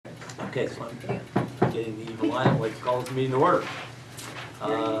Okay, so I'm getting the evil eye. I'd like to call this meeting to order.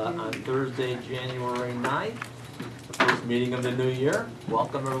 On Thursday, January 9th, the first meeting of the new year.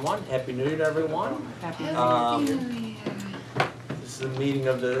 Welcome, everyone. Happy New Year to everyone. Happy New Year. This is a meeting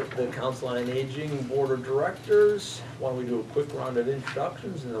of the Council on Aging Board of Directors. Why don't we do a quick round of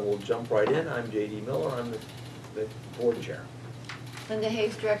introductions and then we'll jump right in. I'm J.D. Miller. I'm the board chair. Linda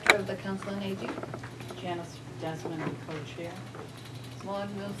Hayes, Director of the Council on Aging. Janice Desmond, co-chair.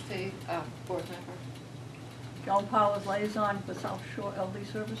 Maud Millstate, board member. Joan Powers, liaison for South Shore Elderly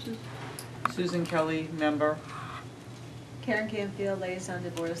Services. Susan Kelly, member. Karen Canfield, liaison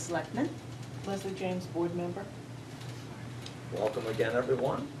to Board of Selectmen. Leslie James, board member. Welcome again,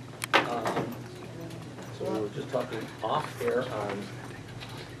 everyone. So we were just talking off air on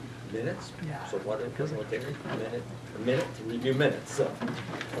minutes. So what it doesn't take a minute to review minutes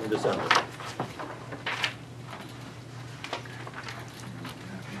from December.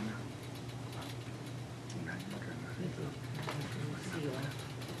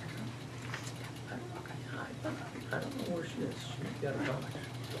 I don't know where she is. She's got a comment.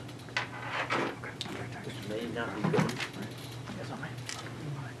 This may not be good.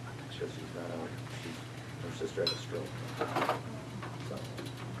 She's not out. Her sister had a stroke. So,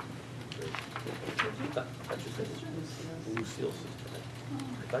 what's your sister? Lucille's sister. I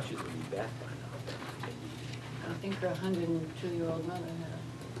thought she was going to be back by now. I think her 102-year-old mother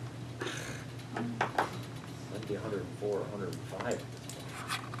had Might be 104 or 105 at this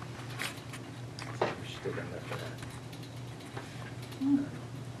point. So she's still got enough for that. I don't know.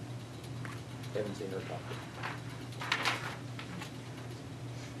 Haven't seen her talk.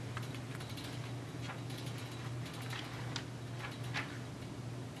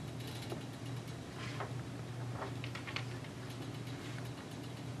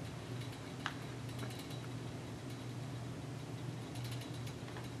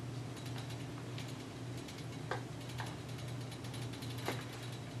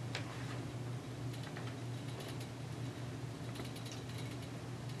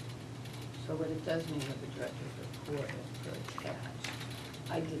 So what it does mean with the director's report is per attached.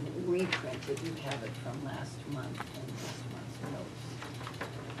 I didn't reprint it, you have it from last month and this month's notes.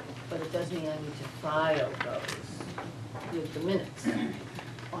 But it does mean I need to file those with the minutes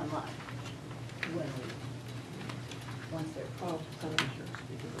online when we, once they're approved.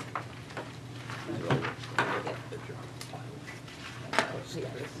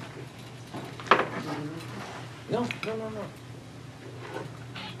 No.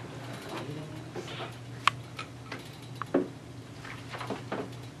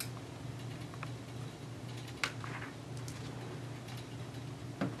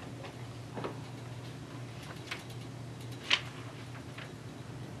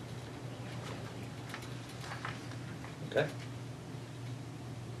 Okay.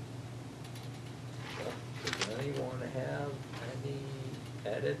 Does anyone have any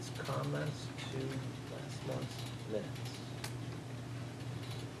edits, comments to last month's minutes?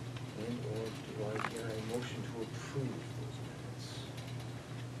 And or do I hear a motion to approve those minutes?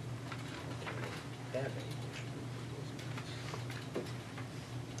 Okay. Have a motion to approve those minutes?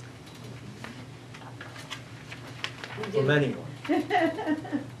 We From did- anyone?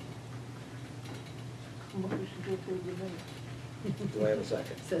 Motion to approve the minutes. Do I have a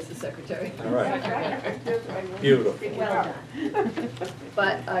second? Says the secretary. All right. Beautiful. Well done.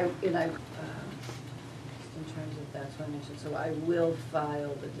 But just in terms of that's what I mentioned, so I will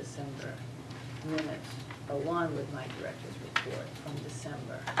file the December minutes along with my director's report from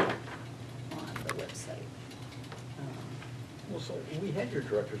December on the website. Well, so we had your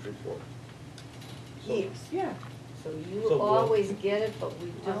director's report. So- Yes. Yeah. So you So we'll- always get it, but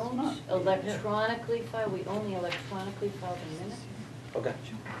we Last don't month. electronically file, we only electronically file the minutes. Okay.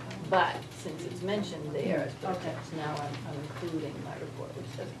 But since it's mentioned there as per Okay. text, now I'm including my report, which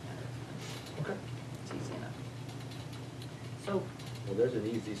doesn't matter. Okay. It's easy enough. So, Well, there's an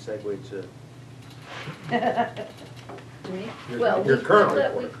easy segue to, to me, Your- well, your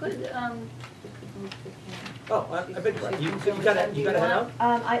current we report. could, oh, I beg your pardon. You gotta head out?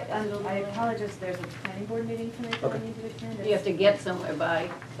 I apologize, there's a planning board meeting tonight that I Okay. need to attend. you have to get somewhere by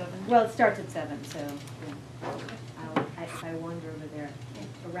 7? Well, it starts at 7, so yeah. If I wander over there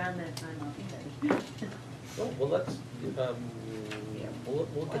around that time, I'll be ready. Well, let's,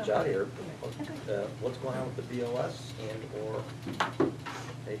 we'll get you out of here. What's going on with the BOS and or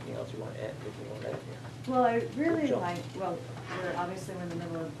anything else you want to add, here? Well, I really Sure. like, well, we're in the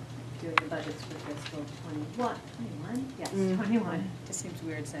middle of doing the budgets for fiscal 21? Yes, Mhm. 21. Just seems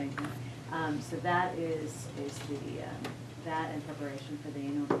weird saying that. So that is the, that in preparation for the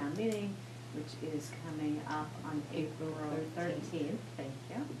annual town meeting, which is coming up on April 13th. Thank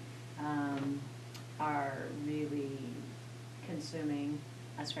you.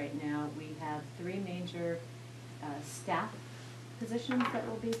 us right now. We have 3 major staff positions that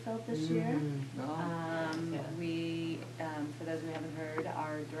will be filled this year. Yeah. We, for those who haven't heard,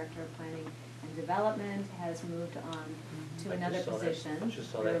 our Director of Planning and Development has moved on to I another just saw that- position.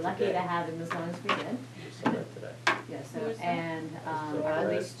 just saw We that were lucky today. to have him as long as we did. Just saw that today. Yeah, so, Who is that? and, That's our the-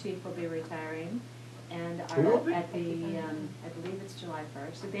 police chief will be retiring, and Who will be? at the, I believe it's July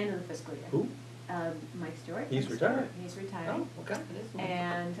 1st, at the end of the fiscal year. Who? Mike Stewart. He's Mike Stewart, retiring? He's retiring. Oh, okay. It is nice.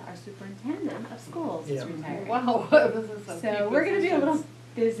 And our superintendent of schools is Yeah. retiring. Wow, this is some So key we're gonna be a little positions.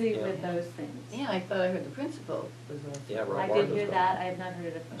 busy Yeah. with those things. Yeah, I thought I heard the principal was also. Yeah, Rob I did Bartlett's hear going. that, I have not heard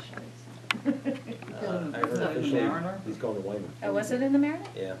it officially, so. I heard Is that officially, Mariner? he's going to Weymouth. Oh, was it in the Meredith?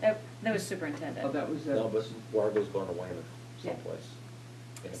 Yeah. That was superintendent. Oh, that was No, but Wargo's going to Weymouth Yeah. someplace.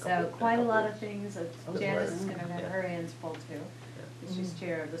 in a So couple- in quite a couple lot weeks. of things, That's Janice right. is gonna have Yeah. her hands full too, Yeah. because she's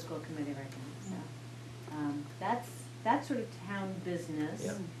chair of the school committee right now, so. That's sort of town business.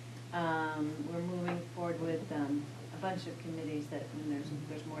 Yeah. We're moving forward with, a bunch of committees that, and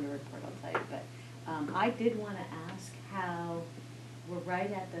there's more to report, I'll tell you, but, I did wanna ask how, we're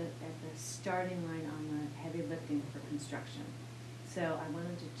right at the starting line on the heavy lifting for construction. So I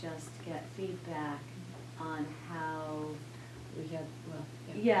wanted to just get feedback on how, We had, well,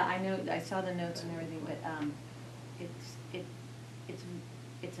 yeah, I know, I saw the notes and everything, but,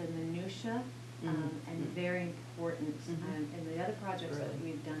 it's a minutia, and very important. And the other projects that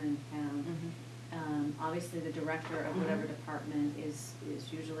Really. we've done in town, obviously the director of whatever department is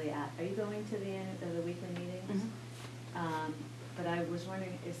usually at, are you going to the weekly meetings? But I was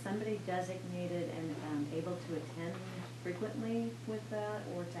wondering, is somebody designated and able to attend frequently with that,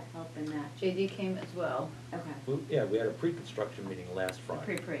 or to help in that? JD came as well, Okay. Yeah, we had a pre-construction meeting last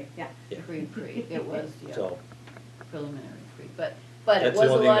Friday. Pre, yeah. Yeah. pre, it was, yeah, So, preliminary pre, but it that's the was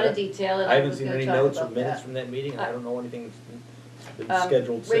a only lot thing of that- detail, and I I haven't was seen gonna any talk notes or about minutes that. from that meeting, and I don't know anything's been Um,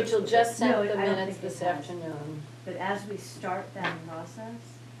 scheduled since. Rachel just No, sent the I don't minutes think it this has. afternoon. But as we start that process,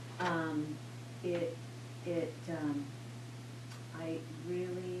 I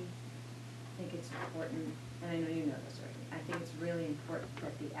really think it's important, and I know you know this already, I think it's really important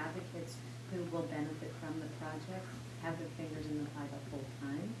that the advocates who will benefit from the project have their fingers in the pie the whole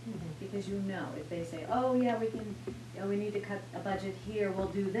time. Because you know, if they say, oh, yeah, we need to cut a budget here, we'll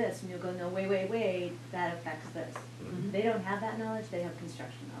do this, and you'll go, no, wait, that affects this. Mhm. They don't have that knowledge, they have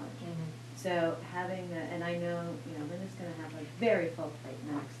construction knowledge. So having the, and I know, Linda's gonna have a very full plate in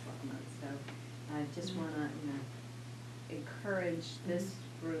the next 12 months, so I just wanna, encourage this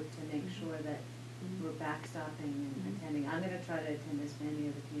group to make sure that we're backstopping and attending. I'm gonna try to attend as many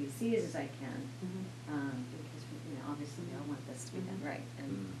of the PDCs as I can, because, obviously we all want this to be done right,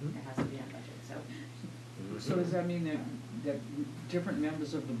 and it has to be on budget, so. So does that mean that different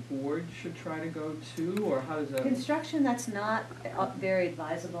members of the board should try to go too, or how does that? Construction, that's not very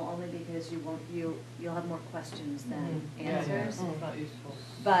advisable, only because you'll have more questions than answers. Not useful.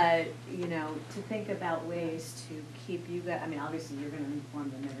 But, to think about ways to keep you guys, obviously you're gonna inform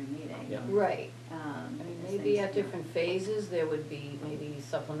them every meeting. Yeah. Right, I I mean, maybe at different phases, there would be maybe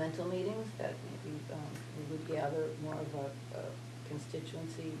supplemental meetings that maybe, we would gather more of a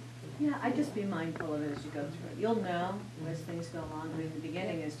constituency. Yeah, I'd just be mindful of it as you go through it. You'll know as things go along, the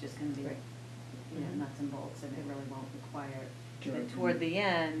beginning is just gonna be, Right. nuts and bolts, and it really won't require. Sure. But toward the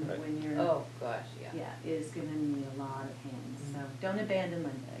end, Right. when you're. Oh, gosh, yeah. Yeah, is giving me a lot of hands, so don't abandon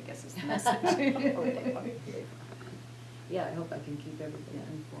Linda, I guess is the Oh, message. Yeah, I hope I can keep everybody Yeah.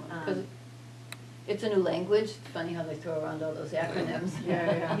 informed, because it's a new language, it's funny how they throw around all those acronyms.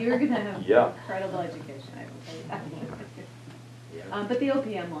 You're gonna have Yeah. incredible education, I will tell you that. Yeah. But the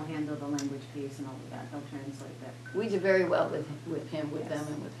OPM will handle the language piece and all of that, they'll translate that. We did very well with him, with them, Yes.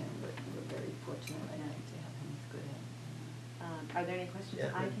 and with him, but we're very fortunate, I think, to have him, he's good at. Are there any questions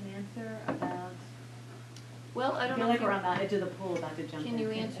Yeah. I can answer about? Well, I I don't feel know. like if we're on the edge of the pool about to jump in. Can you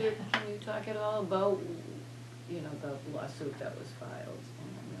answer, can you talk at all about, the lawsuit that was filed,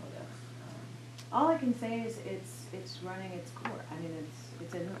 and I know that's, All I can say is it's running its course.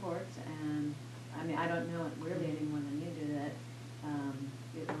 It's in the courts, and, I don't know it really any more than you do, that,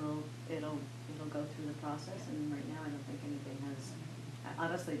 it'll go through the process, and right now I don't think anything has, I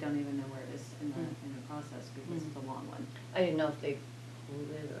honestly don't even know where it is in the process, because it's a long one. I didn't know if they pulled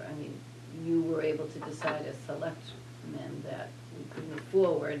it, or, you were able to decide as selectmen that we could move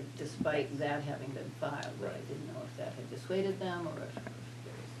forward despite that having been filed, but I didn't know if that had dissuaded them, or if there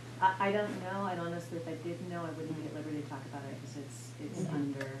was. I don't know, and honestly, if I did know, I wouldn't be at liberty to talk about it, because it's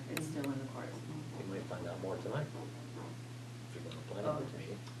still in the courts. We might find out more tonight. If you're going to plan Oh, it,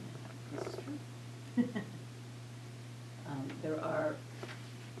 maybe. This is true. There are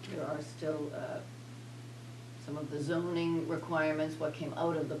still some of the zoning requirements, what came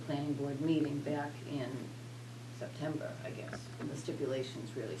out of the planning board meeting back in September, I guess. And the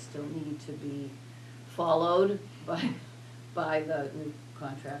stipulations really still need to be followed by the new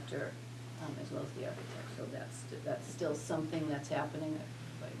contractor, as well as the architect. So that's still something that's happening.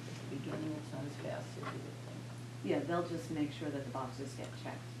 Like at the beginning, it's not as fast as you would think. Yeah, they'll just make sure that the boxes get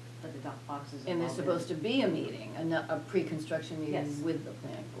checked, but the boxes are And there's all in. supposed to be a meeting, a pre-construction meeting Yes. with the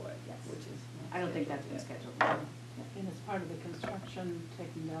planning board, Yes. which is not I don't think that's scheduled been yet. scheduled. And it's part of the construction,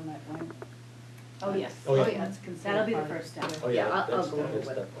 taking down that lane. Oh, yes, Oh, yeah. That's considered That'll be the part of first step. Oh, Yeah, yeah, I'll that's, go over that's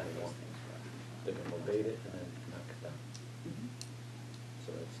what definitely those one. things were. They're gonna abate it and then knock it down. Mhm.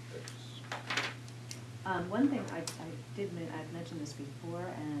 So that's, One thing I've mentioned this before,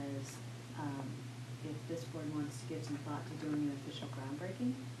 as, if this board wants to give some thought to doing an official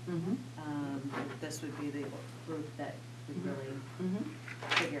groundbreaking, Mm-hmm. this would be the group that would really Mm-hmm.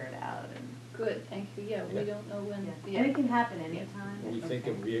 figure it out and. Good, thank you, yeah, we Yeah. don't know when. Yeah, and it can happen anytime. we think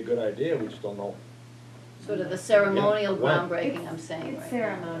it would be a good idea, we just don't know. Sort of the ceremonial Yeah, when? groundbreaking, I'm saying right now. It's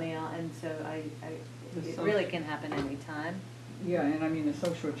ceremonial, and so The it social- really can happen anytime. Yeah, and I mean, the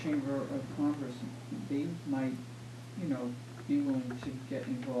Social Chamber of Commerce, they might, be willing to get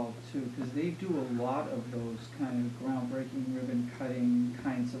involved too, because they do a lot of those kind of groundbreaking, ribbon cutting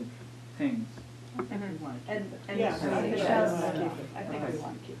kinds of things. I think we want to And- keep it. and Yeah, Michelle's- I think Michelle's- we wanna keep it. I think we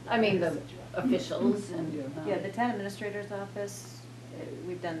want to keep it. I mean, the officials and. Yeah. Yeah, the town administrator's office,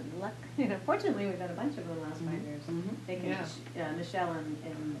 we've done, fortunately, we've done a bunch of them the last 5 years. Mhm. They can, Yeah. Michelle in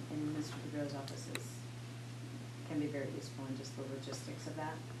Mr. DeGro's offices can be very useful in just the logistics of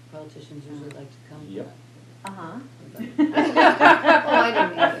that. Politicians usually like to come. Yep. Uh-huh. Oh, I didn't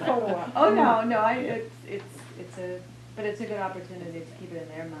mean that. Oh, no, it's a good opportunity to keep it in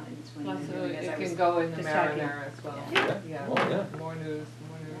their minds when Plus, you're doing, as I it was can go in the just talking. Marinara as well. Yeah. Oh, yeah. More news,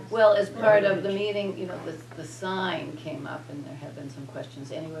 more news. Well, as part of the meeting, the sign came up, and there have been some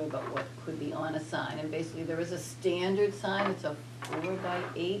questions anyway about what could be on a sign. And basically, there is a standard sign, it's a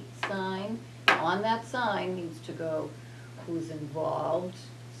 4x8 sign. On that sign needs to go who's involved,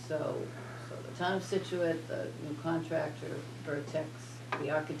 so the town of Scituate, the new contractor, Vertex, the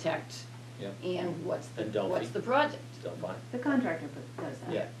architect, Yep. and what's And Delphi. the project? Delphi. The contractor does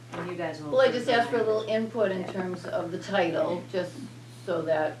that. Yeah. And you guys will. Well, I just asked for a little input in Yeah. terms of the title, just so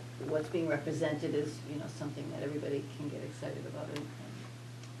that what's being represented is, something that everybody can get excited about and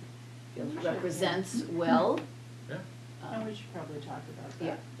feels represents well. Yeah. And we should probably talk about that.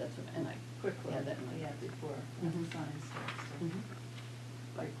 Yeah, that's what, and I, Quickly, Yeah, that might- yeah, before Mhm. the sign starts to Mhm.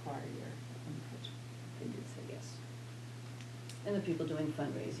 require your input. they did say yes. And the people doing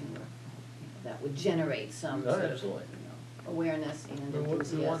fundraising were, that would generate some Oh, sort of, absolutely. awareness and We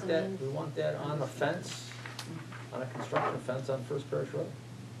enthusiasm. want that, we want that on the fence, on a construction fence on First Parish Road.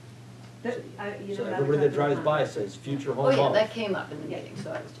 So What I would everybody that talk drives about by that. says, future home Oh, yeah, of. that came up in the Yeah. meeting,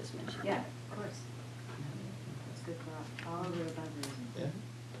 so I was just mentioning. Yeah, that. of course. That's good for all of the above reasons. Yeah.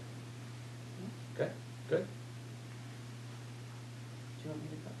 Okay, good, Do you want me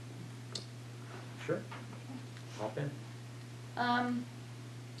to go? sure. Hop in.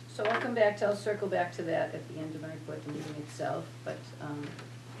 So I'll circle back to that at the end of my report, the meeting itself, but,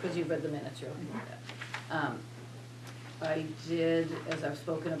 because you've read the minutes, you're okay with that. I did, as I've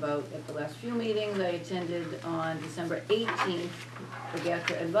spoken about at the last few meetings, I attended on December 18th, the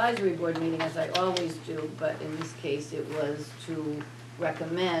GATRA Advisory Board meeting, as I always do, but in this case, it was to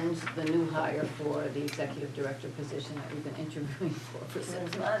recommend the new hire for the executive director position that we've been interviewing for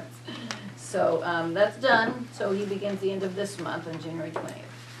 6 months. So, that's done, so he begins the end of this month on January 20th.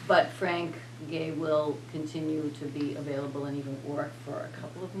 But Frank Gay will continue to be available and even work for a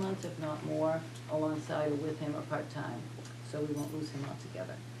couple of months, if not more, alongside or with him or part-time, so we won't lose him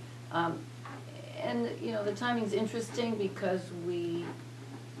altogether. And, the timing's interesting because we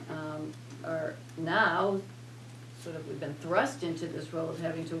are now, we've been thrust into this role of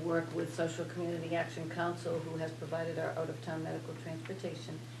having to work with Social Community Action Council, who has provided our out-of-town medical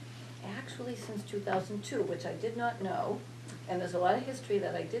transportation, actually since 2002, which I did not know. And there's a lot of history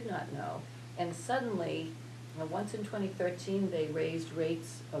that I did not know. And suddenly, once in 2013, they raised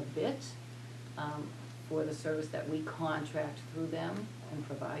rates a bit for the service that we contract through them and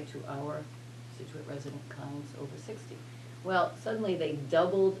provide to our Scituate resident clients over 60. Well, suddenly they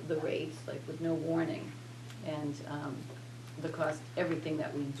doubled the rates, like with no warning. And the cost, everything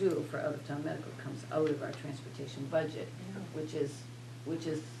that we do for out-of-town medical comes out of our transportation budget, which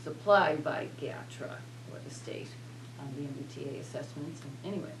is supplied by GATRA or the state. The MBTA assessments,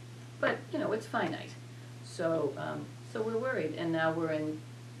 and anyway, but, it's finite. So, so we're worried, and now we're in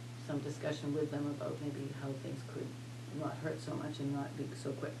some discussion with them about maybe how things could not hurt so much and not be so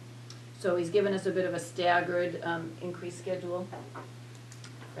quick. So he's given us a bit of a staggered, increase schedule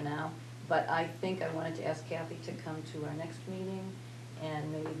for now. But I think I wanted to ask Kathy to come to our next meeting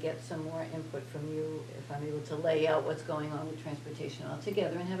and maybe get some more input from you, if I'm able to lay out what's going on with transportation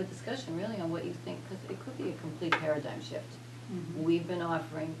altogether and have a discussion really on what you think, because it could be a complete paradigm shift. Mhm. We've been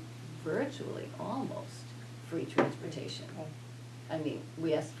offering virtually almost free transportation. I mean,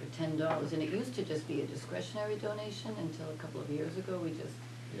 we asked for $10, and it used to just be a discretionary donation until a couple of years ago. We just,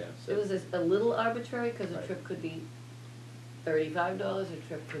 Yeah, it was a little arbitrary, because a Right. trip could be $35, a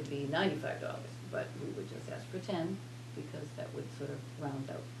trip could be $95, but we would just ask for 10, because that would sort of round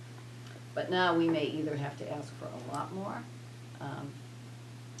out. But now we may either have to ask for a lot more,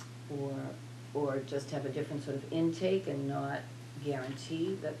 or just have a different sort of intake and not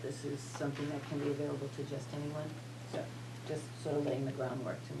guarantee that this is something that can be available to just anyone. So just sort of laying the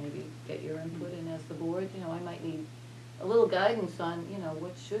groundwork to maybe get your input, and as the board, you know, I might need a little guidance on, you know,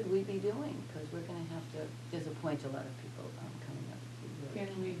 what should we be doing, because we're gonna have to disappoint a lot of people coming up. We really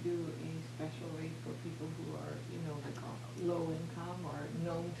Can we do a special rate for people who are, low income or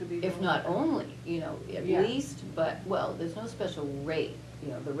known to be low? If not income? only, you know, at Yeah. least, but, well, there's no special rate, you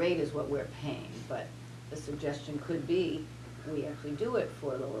know, the rate is what we're paying, but the suggestion could be, we actually do it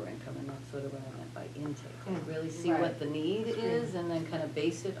for lower income, and that's sort of what I meant by intake. Like, really see what Right. the need is, and then kind of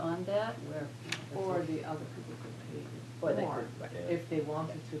base it on that, where. Or the other people could Or they pay more could, right. Yeah. if they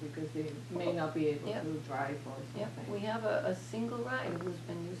wanted to, because they may not be able Yep. to drive or Yep, something. we have a single rider who's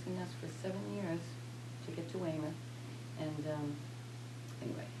been using us for 7 years to get to Weymouth, and,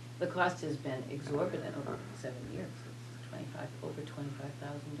 anyway, the cost has been exorbitant over 7 years, it's over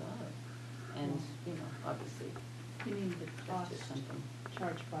 $25,000, and, you know, obviously, You mean the that's cost just something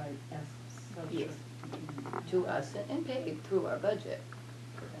charged by S social? Yes. to us, and paid through our budget.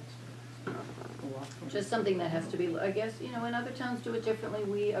 Just something that has to be, I guess, you know, and other towns do it differently.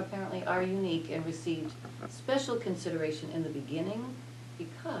 We apparently are unique and received special consideration in the beginning,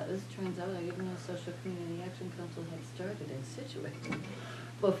 because turns out I didn't know Social Community Action Council had started in Scituate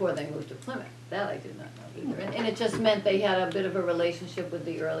before they moved to Plymouth. That I did not know either. And it just meant they had a bit of a relationship with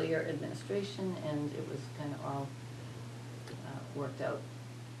the earlier administration, and it was kind of all worked out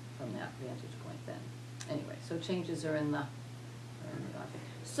from that vantage point then. Anyway, so changes are in the offing.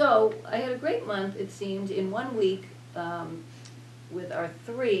 So I had a great month, it seemed, in 1 week, with our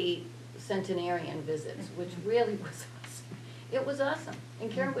 3 centenarian visits, which really was awesome. It was awesome. And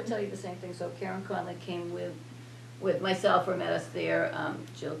Karen would tell you the same thing. So Karen Conley came with myself, or met us there.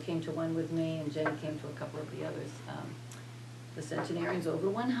 Jill came to one with me, and Jenny came to a couple of the others. The centenarians, over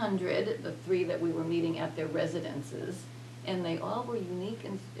 100, the 3 that we were meeting at their residences. And they all were unique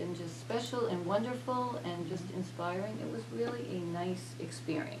and just special and wonderful and just inspiring. It was really a nice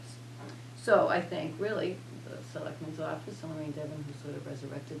experience. So I thank really the Selectman's Office and Lorraine Devon, who sort of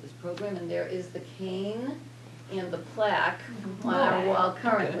resurrected this program. And there is the cane and the plaque on our wall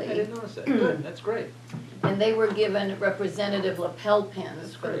currently. Okay, I didn't notice that. Good, that's great. And they were given representative lapel pins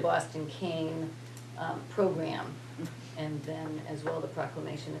That's for the great. Boston Cane program. And then as well the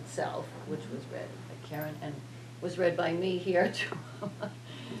proclamation itself, which was read by Karen and was read by me here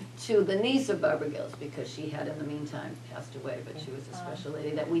to the niece of Barbara Gills, because she had in the meantime passed away, but she was a special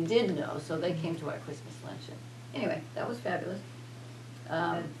lady that we did know, so they came to our Christmas luncheon. Anyway, that was fabulous.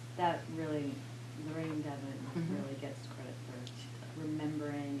 That really, Lorraine Devon Mhm. really gets credit for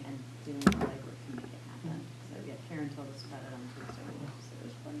remembering and doing the legwork to make it happen. So yeah, Karen told us about it on Tuesday, so it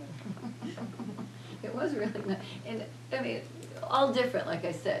was wonderful. It was really nice, and, I mean, all different, like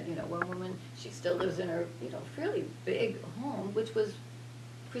I said, you know, one woman, she still lives in her, you know, fairly big home, which was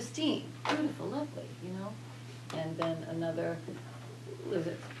pristine, beautiful, lovely, you know? And then another lives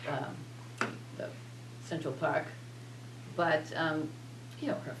at, the Central Park, but, you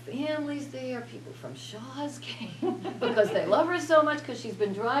know, her family's there, people from Shaw's came, because they love her so much, because she's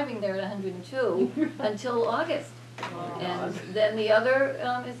been driving there at 102 until August. And then the other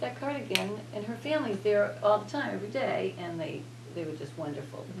is that Cardigan, and her family's there all the time, every day, and they were just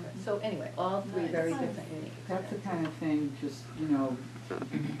wonderful. So anyway, all 3 very Nice. different, unique That's the experiences. kind of thing, just, you know,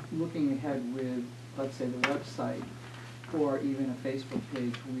 looking ahead with, let's say, the website, or even a Facebook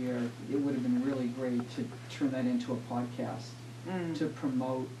page, where it would have been really great to turn that into a podcast, to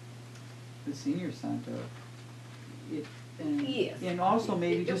promote the senior center. Yes. And also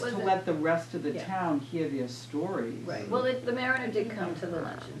maybe It just to wasn't- let the rest of the Yeah. town hear their stories. Right, well, the Mariner did come to the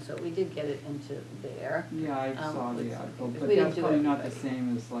luncheon, so we did get it into there. Yeah, I saw with the some article, papers. but We didn't that's do probably not the everybody.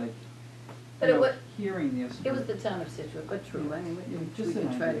 same as like, But you it know, wa- hearing their story. It was the town of Scituate, but true, I mean, Yeah, we just can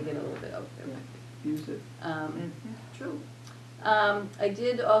an try to idea. get a little bit out there. Yeah, use it. True. I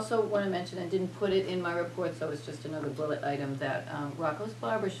did also wanna mention, I didn't put it in my report, so it's just another bullet item, that, Rocco's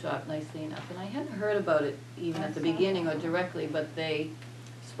Barber Shop, nicely enough, and I hadn't heard about it even at the beginning or directly, but they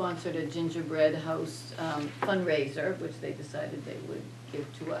sponsored a gingerbread house, fundraiser, which they decided they would give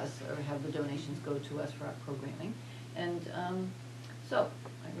to us, or have the donations go to us for our programming. And, so,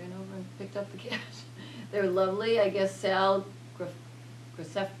 I ran over and picked up the cash. They're lovely, I guess Sal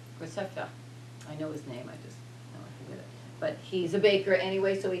Graceffa, I know his name, I just, no, I forget it. But he's a baker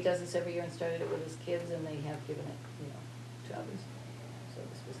anyway, so he does this every year and started it with his kids, and they have given it, to others. So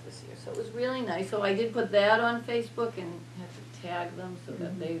this was this year, so it was really nice. So I did put that on Facebook and had to tag them so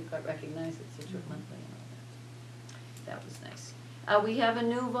that they got recognized at Scituate Monthly and all that. That was nice. We have a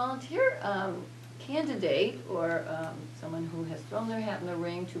new volunteer candidate, or someone who has thrown their hat in the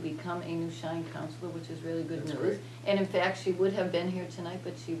ring to become a new Shine counselor, which is really good That's news. great. And in fact, she would have been here tonight,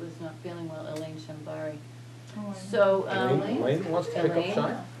 but she was not feeling well, Elaine Shambari. Oh, I know. So, Elaine wants to pick up Elaine,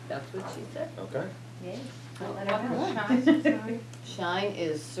 Shine? that's what she said. Okay. Yay. Oh, Let her know. Shine, sorry. Shine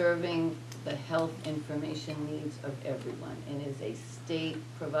is serving the health information needs of everyone, and is a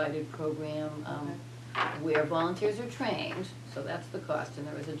state-provided program where volunteers are trained, so that's the cost, and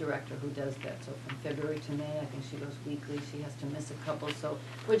there is a director who does that. So from February to May, I think she goes weekly, she has to miss a couple, so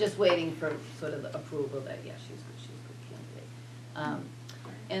we're just waiting for sort of the approval that, yeah, she's a good candidate.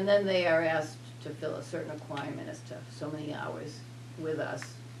 And then they are asked to fill a certain requirement as to so many hours with us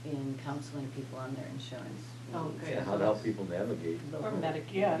in counseling people on their insurance. Oh, needs. good. And how to help people navigate The Or whole-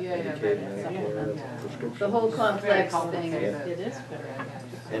 Medicare. Yeah. Medicaid, yeah. Medicare, Yeah. prescription. The whole complex Very thing. complicated. It is Yeah.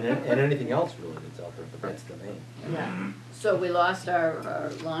 very And anything else really that's out there, but that's the main. Yeah. So we lost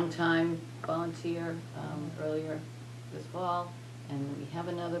our longtime volunteer earlier this fall, and we have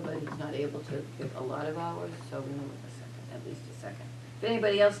another, but he's not able to give a lot of hours, so we need a second, at least a second. If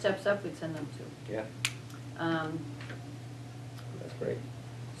anybody else steps up, we'd send them too. Yeah, that's great.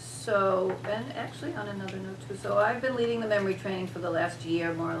 So, and actually on another note too, so I've been leading the memory training for the last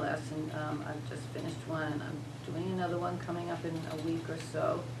year, more or less, and I've just finished one, and I'm doing another one coming up in a week or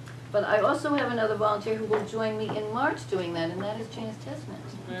so. But I also have another volunteer who will join me in March doing that, and that is Janice Tesman.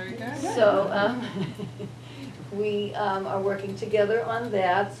 Very good. So, we are working together on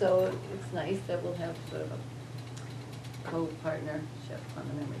that, so it's nice that we'll have sort of a co-partnership on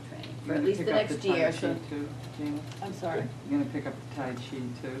the memory training for at least the next year. You're So, gonna pick up the Tai Chi too, Gina? I'm sorry. You're gonna pick up the Tai Chi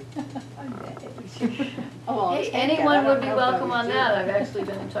too? Oh, I'll Hey, take it. anyone I don't would be know if I welcome would on do that. it. I've actually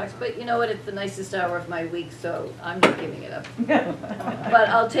been in talks, but you know what, it's the nicest hour of my week, so I'm not giving it up. But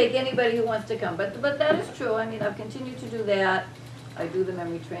I'll take anybody who wants to come, but that is true, I mean, I've continued to do that. I do the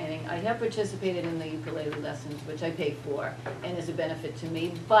memory training, I have participated in the ukulele lessons, which I pay for, and is a benefit to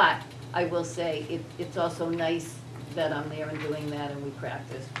me, but I will say, it's also nice that I'm there and doing that, and we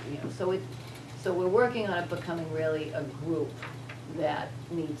practice, so we're working on it becoming really a group that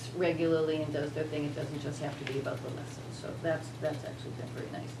meets regularly and does their thing. It doesn't just have to be about the lessons, so that's actually been very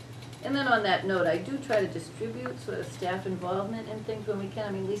nice. And then on that note, I do try to distribute sort of staff involvement in things when we can.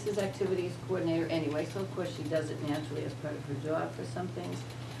 I mean, Lisa's activities coordinator anyway, so of course she does it naturally as part of her job for some things.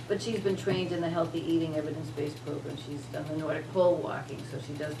 But she's been trained in the healthy eating evidence-based program. She's done the Nordic pole walking, so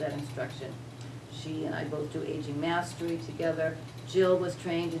she does that instruction. She and I both do aging mastery together. Jill was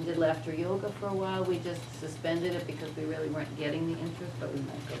trained and did laughter yoga for a while. We just suspended it because we really weren't getting the interest, but we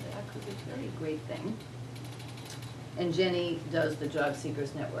might go back because it's really a great thing. And Jenny does the Job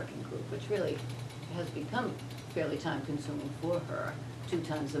Seekers Networking Group, which really has become fairly time-consuming for her 2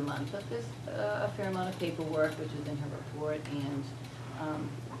 times a month. But there's a fair amount of paperwork, which is in her report, and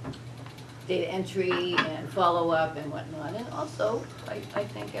data entry and follow-up and whatnot. And also, I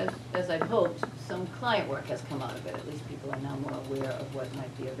think, as I'd hoped, some client work has come out of it. At least people are now more aware of what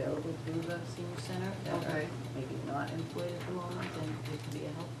might be available through the senior center that are Okay. maybe not employed at the moment, and it can be a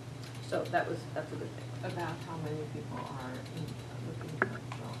help. So that's a good thing. About how many people are looking for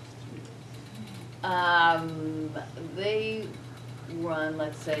jobs through this? They run,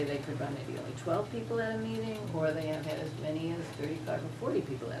 let's say, they could run maybe only 12 people at a meeting, or they have had as many as 35 or 40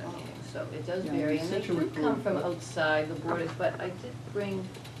 people at a meeting. So it does Yeah, vary, in and they do Scituate come group, from but- outside the borders, but I did bring,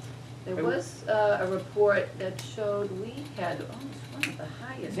 there I- was a report that showed we had almost one of the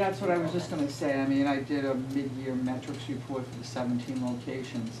highest. That's what I was just enrollment. gonna say, I mean, I did a mid-year metrics report for the 17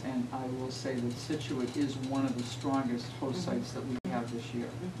 locations, and I will say that Scituate is one of the strongest host sites that we have this year.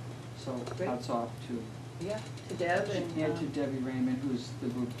 So Great. hats off to, Yeah, to Deb and to Debbie Raymond, who's the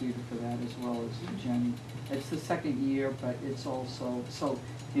group leader for that, as well as to Jenny. It's the second year, but it's also, so,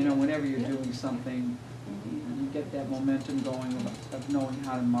 whenever you're Yeah. doing something, you get that momentum going of knowing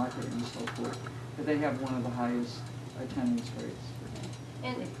how to market and so forth. But they have one of the highest attendance rates.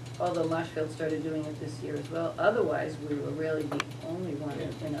 And although Marshfield started doing it this year as well, otherwise we were really the only one in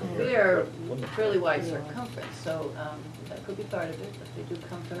a fairly wide circumference. So that could be part of it, but they do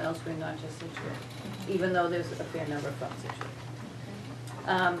come from elsewhere, not just Scituate, even though there's a fair number from Scituate.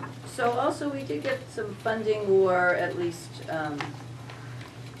 So also we did get some funding, or at least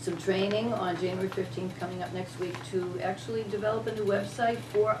some training on January 15th coming up next week to actually develop a new website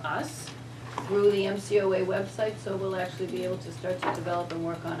for us through the MCOA website. So we'll actually be able to start to develop and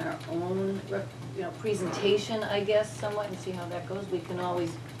work on our own, presentation, I guess, somewhat, and see how that goes. We can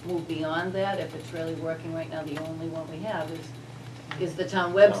always move beyond that if it's really working. Right now, the only one we have is the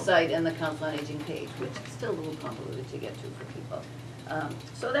town website and the Council on Aging page, which is still a little convoluted to get to for people.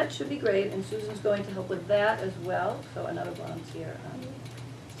 So that should be great, and Susan's going to help with that as well, so another volunteer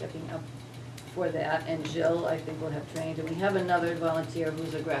stepping up for that. And Jill, I think, will have trained, and we have another volunteer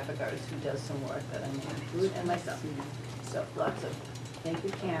who's a graphic artist who does some work that I may include, and myself. So lots of, thank you,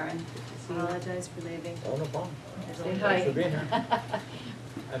 Karen. Good to see you. Apologize for leaving. Oh, no problem. Say hi. Thanks for being here.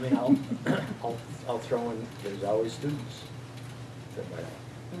 I mean, I'll throw in, there's always students that might help.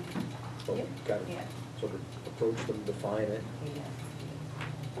 So Yep. we've got to Yeah. sort of approach them, define it. Yeah.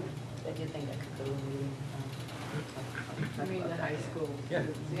 I did think I could go to a meeting. I mean, the high school. Yeah.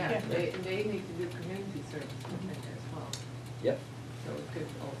 Yeah, they need to do community service as well, Yep, so it could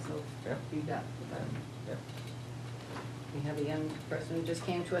also Yeah. be that for them. yep. We have a young person who just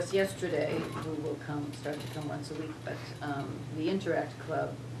came to us yesterday who will start to come once a week, but the Interact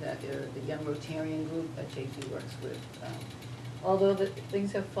Club, that the young Rotarian group that JP works with, although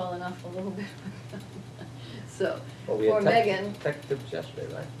things have fallen off a little bit. So, Well, we for had Megan, tech tips yesterday,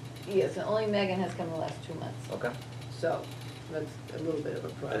 right? yes, and only Megan has come the last 2 months. Okay. So, that's a little bit of a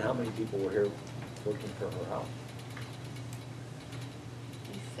problem. And how many people were here working for her house?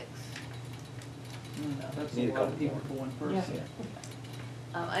 6. That's Need a a lot of couple people more. for one person.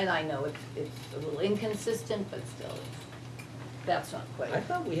 And I know it's a little inconsistent, but still, that's not quite. I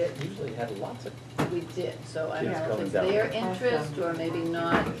thought we usually had lots of, We did, so I don't Kids know if coming it's down. their interest, or maybe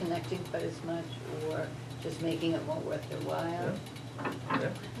not connecting quite as much, or just making it more worth their while. yeah. What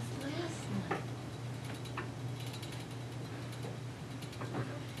was last night?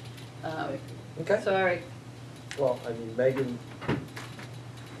 Okay. Sorry, Well, I mean, Megan,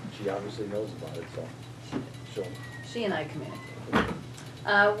 she obviously knows about it, so she'll, she and I communicate.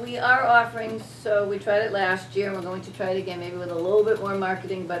 We are offering, so we tried it last year, and we're going to try it again, maybe with a little bit more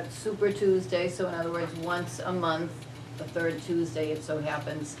marketing, but Super Tuesday, so in other words, once a month, the third Tuesday, it so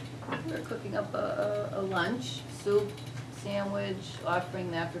happens, we're cooking up a lunch, soup, sandwich,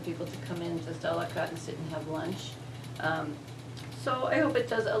 offering that for people to come in just a la carte and sit and have lunch. So I hope it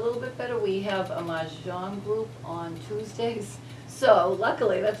does a little bit better. We have a mahjong group on Tuesdays, so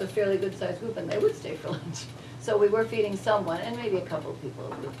luckily, that's a fairly good-sized group, and they would stay for lunch. So we were feeding someone, and maybe a couple of people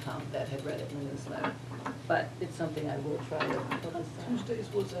would come that had read it in the newsletter. But it's something I will try to publicize.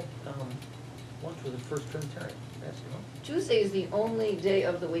 Tuesdays was that, lunch with the first Trinitarian, basketball. Tuesday is the only day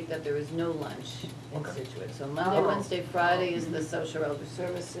of the week that there is no lunch in Okay. Scituate. So Monday, Oh. Wednesday, Friday is the social elder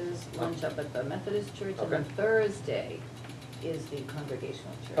services, lunch up at the Methodist Church, and then Okay. Thursday is the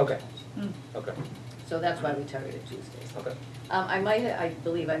Congregational Church. Okay. lunch. Okay, So that's why we targeted Tuesdays. okay. I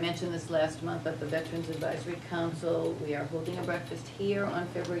believe I mentioned this last month at the Veterans Advisory Council. We are holding a breakfast here on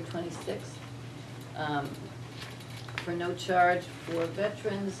February 26th for no charge for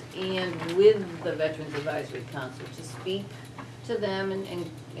veterans, and with the Veterans Advisory Council to speak to them and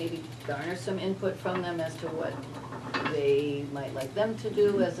maybe garner some input from them as to what they might like them to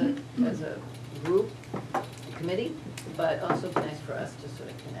do as a group, a committee, but also it's nice for us to sort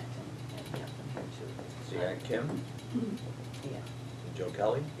of connect and have them here too. So you got Kim, Yeah. and Joe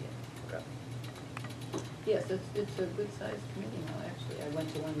Kelly? Yeah. Okay. Yes, it's a good-sized committee now, actually. I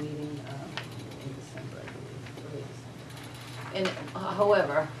went to one meeting in December, I believe, early December. And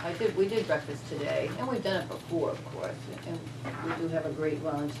however, we did breakfast today, and we've done it before, of course. And we do have a great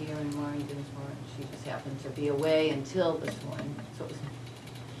volunteer in Maureen Dinsmore, and she just happened to be away until this morning, so it was,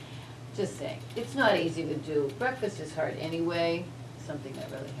 just saying, it's not easy to do. Breakfast is hard anyway, something that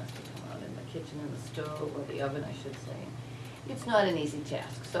really has to come out in the kitchen and the stove, or the oven, I should say. It's not an easy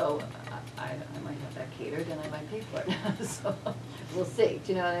task, so I might have that catered and I might pay for it, so we'll see,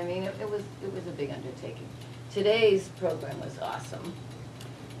 do you know what I mean? It was a big undertaking. Today's program was awesome,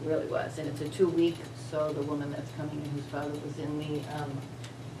 really was, and it's a 2-week, so the woman that's coming in, whose father was in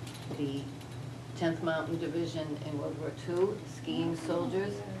the 10th Mountain Division in World War II, skiing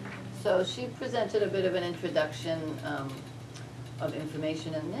soldiers. So she presented a bit of an introduction of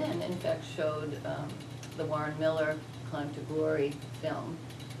information, and then in fact showed the Warren Miller Climb to Glory film.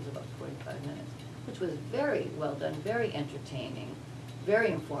 It was about 45 minutes, which was very well done, very entertaining.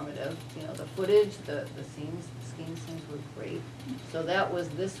 very informative, you know, the footage, the scenes, the skiing scenes were great. So that was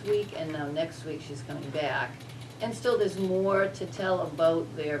this week, and now next week she's coming back. And still, there's more to tell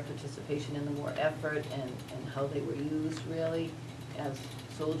about their participation in the war effort and how they were used really as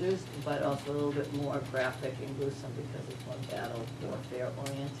soldiers, but also a little bit more graphic and gruesome because it's more battle warfare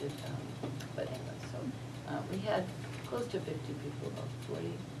oriented. But anyway, so we had close to 50 people, about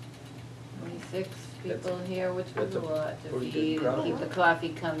 46 That's people here, which was that's a a lot to pretty good feed and crowd. keep the coffee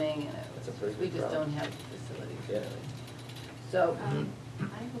coming, and That's a pretty we good just crowd. don't have the facilities Yeah. really. So,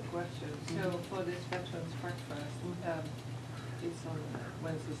 I have a question. So for this veterans breakfast, it's on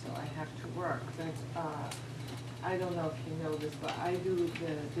Wednesday, so I have to work. But I don't know if you know this, but I do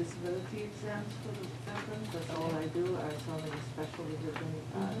the disability exams for the veterans. That's all I do. I saw them a special revision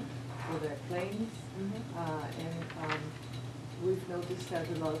for their claims. And we've noticed that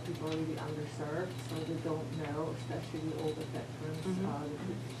a lot of people are really underserved, so they don't know, especially the older veterans,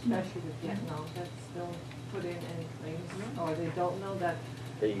 especially the Vietnam vets don't put in any claims, or they don't know that.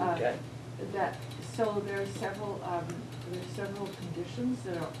 They can. So there's several conditions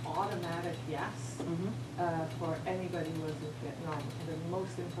that are automatic yes for anybody who was in Vietnam. And the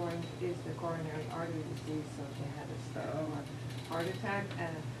most important is the coronary artery disease, so if they had a stroke or heart attack.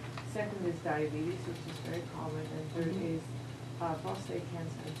 And second is diabetes, which is very common, and third is prostate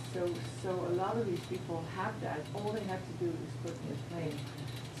cancer. And so a lot of these people have that. All they have to do is put in a claim.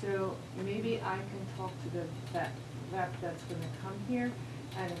 So maybe I can talk to the vet that's going to come here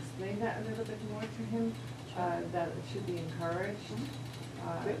and explain that a little bit more to him, that it should be encouraged,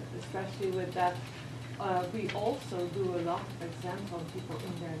 especially with that. We also do a lot of exams on people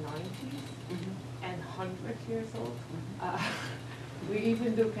in their 90s and 100 years old. We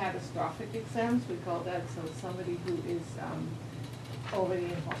even do catastrophic exams, we call that, so somebody who is already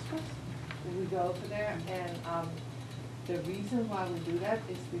in hospice, we go over there, and the reason why we do that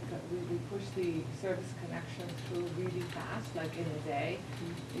is because we push the service connection through really fast, like in a day,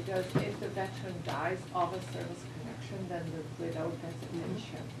 because if the veteran dies of a service connection, then the widow gets a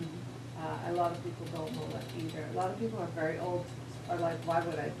pension. A lot of people don't know that either. A lot of people are very old, are like, why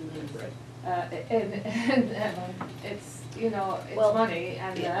would I do this? And it's, you know, it's Well, money,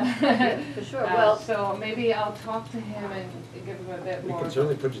 and yeah, for sure. Well, so maybe I'll talk to him and give him a bit We more. can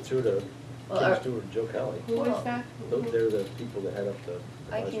certainly put you through to Well, Kim our- Stewart and Joe Kelly. Who is that? They're the people that head up the.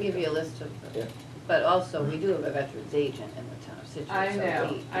 I can give you a list of Yeah. them. But also, we do have a veterans agent in the town of Scituate. I so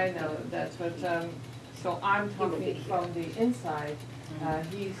know, we- I know, that's what, so I'm He will be talking here. from the inside,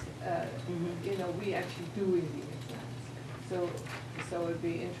 he's, Mhm. you know, we actually doing the exams. So it'd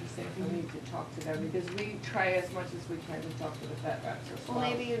be interesting for me to talk to them, because we try as much as we can to talk to the vet reps as well. Well,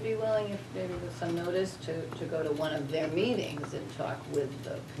 maybe you'd be willing, if maybe with some notice, to go to one of their meetings and talk with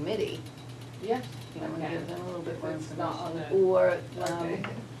the committee, Yes, you know, and okay. give them a little bit If more it's not on information. the- Or, Okay.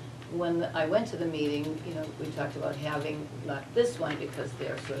 when I went to the meeting, you know, we talked about having, not this one, because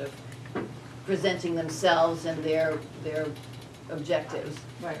they're sort of presenting themselves and their objectives.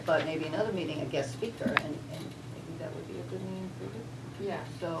 Right. But maybe another meeting, a guest speaker, and maybe that would be a good meeting for you. Yeah.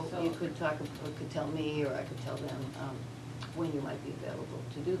 So you could talk, or could tell me, or I could tell them, when you might be available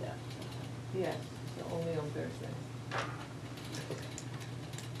to do that. Yes, so only on Thursday.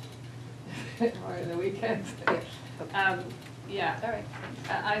 Or the weekends. Yeah. All right.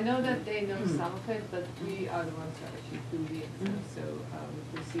 I know that they know some of it, but we are the ones that actually do the exam, so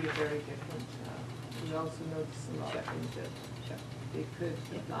we see a very different, we also notice a lot of things that they could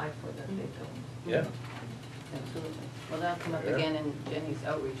apply for that they don't. Yeah. Absolutely. Well, that'll come up Yeah. again in Jenny's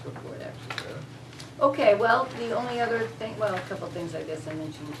outreach report, actually. Okay, well, the only other thing, well, a couple of things I guess I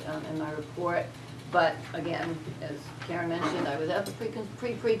mentioned in my report, but again, as Karen mentioned, I was at the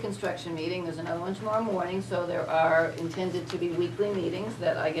pre-construction meeting. There's another one tomorrow morning, so there are intended to be weekly meetings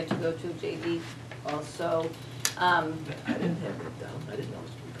that I get to go to, JD also. I didn't have it down, I didn't know it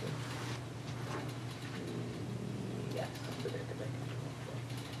was weekly. Yes. But I could make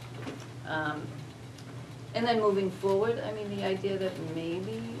it. And then moving forward, I mean, the idea that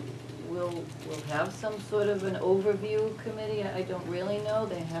maybe we'll have some sort of an overview committee, I don't really know.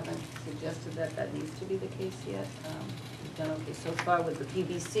 They haven't suggested that that needs to be the case yet. We've done okay so far with the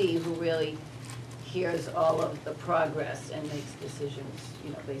PBC, who really hears all of the progress and makes decisions,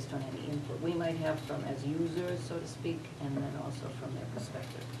 you know, based on any input we might have from as users, so to speak, and then also from their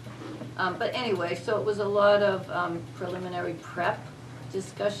perspective. But anyway, so it was a lot of preliminary prep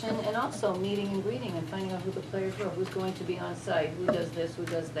discussion, and also meeting and greeting and finding out who the players were, who's going to be on site, who does this, who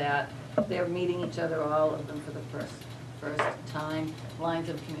does that. They're meeting each other, all of them, for the first time. Lines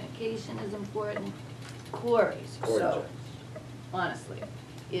of communication is important. Quarries, so Gorgeous. honestly,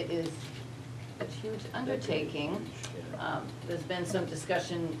 it is a huge undertaking. Yeah. There's been some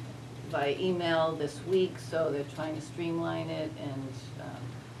discussion by email this week, so they're trying to streamline it and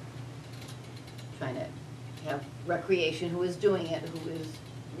trying to have recreation, who is doing it, who is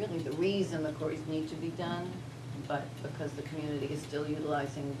really the reason the quarries need to be done, but because the community is still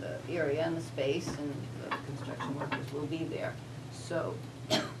utilizing the area and the space, and the construction workers will be there, so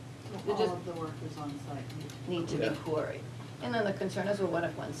So they're all just of the workers on site need to be Yeah. quarried. And then the concern is, well, what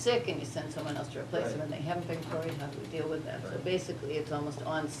if one's sick and you send someone else to replace them Right. and they haven't been quarried, how do we deal with that? So Right. basically, it's almost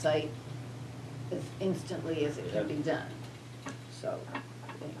on-site as instantly as it can Yeah. be done. So,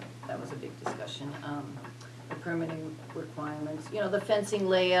 anyway, that was a big discussion. The permitting requirements, you know, the fencing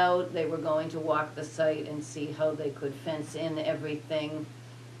layout, they were going to walk the site and see how they could fence in everything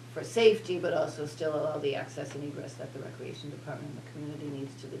for safety, but also still allow the access and egress that the recreation department and the community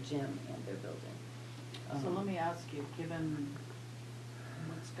needs to the gym and their building. So let me ask you, given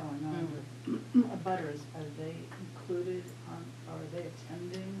what's going on with abutters, are they included on, are they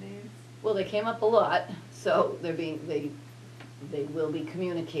attending these? Well, they came up a lot, so they will be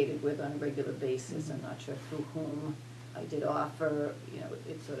communicated with on a regular basis. I'm not sure through whom. I did offer, you know,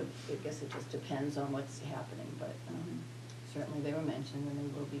 it sort of, I guess it just depends on what's happening, but certainly they were mentioned and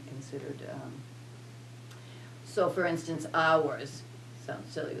they will be considered. So for instance, hours,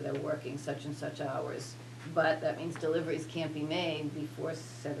 sounds silly, they're working such and such hours, but that means deliveries can't be made before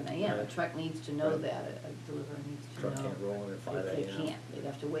 7 AM. A Right. truck needs to know Right. that, a deliverer needs to know. Truck can't roll in at 5 They a.m. can't, they'd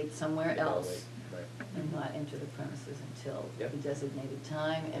have to wait somewhere Yeah, else wait, right. and not enter the premises until Yep. the designated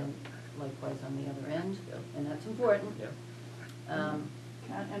time, and likewise on the other end, Yep. and that's important. Yeah.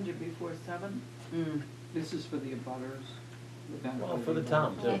 Can't enter before 7? This is for the abutters. the benefit Well, of for the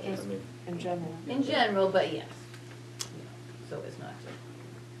town too, Well, I just- mean, In general. In general, but yes, you know, so as not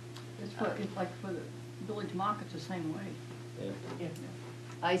to. It's for, it's like for the village market's the same way. yeah. Yeah.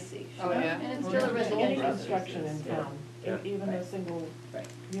 I see. Oh, Sure. yeah. And it's Oh, still a yeah. residential. Any construction in Yeah. town, Yeah. even a Right. single Right.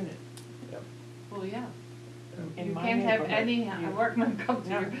 unit. Yep. Well, yeah. In You my can't have neighborhood, any you- workman come to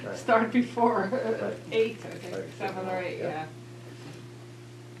Yeah. you, Right. start before Right. 8, I think, Right. 7 or 8, Yeah. yeah.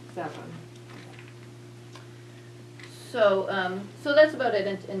 7. So that's about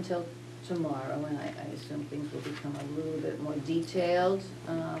it until tomorrow, and I assume things will become a little bit more detailed,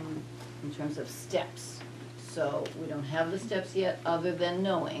 in terms of steps. So we don't have the steps yet, other than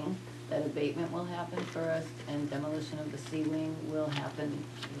knowing that abatement will happen first, and demolition of the ceiling will happen,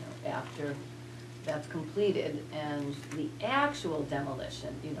 you know, after that's completed, and the actual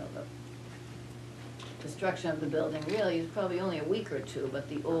demolition, you know, the destruction of the building really is probably only a week or two, but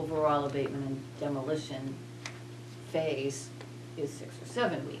the overall abatement and demolition phase is 6 or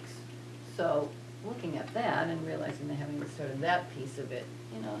 7 weeks. So, looking at that and realizing they're having sort of that piece of it,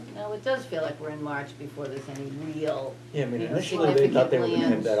 you know, now it does feel like we're in March before there's any real, Yeah, I mean, you know, initially they thought they were gonna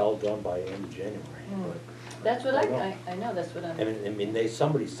have significant that plans. all done by end of January, but. That's what I don't know. I know, that's what I'm. And, I mean,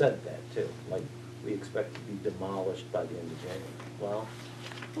 somebody said that too, like, we expect to be demolished by the end of January. Well,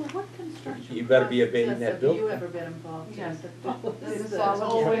 Well, what construction You better be process abating that have building. you ever been involved in? Yes. It's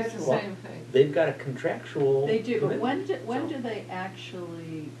Always the Well, same thing. they've got a contractual. They do, but commitment, when so- do they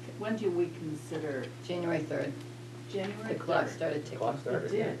actually, when do we consider January 3rd, January the clock 3rd? started ticking. Clock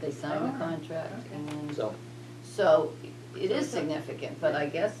started, It yeah. did. They signed the Oh, contract, okay. and So, so it So is it's a- significant, but I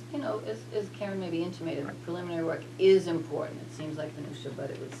guess, you know, as Karen maybe intimated, the preliminary work is important. It seems like minutia, but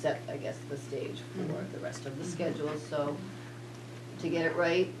it would set, I guess, the stage for Mhm. the rest of the schedule, so to get it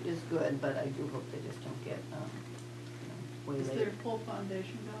right is good, but I do hope they just don't get, you know, way Is late. there a full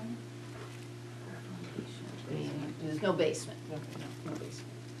foundation going? There's no basement. Okay. No basement.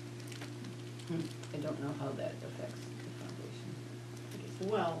 I don't know how that affects the foundation.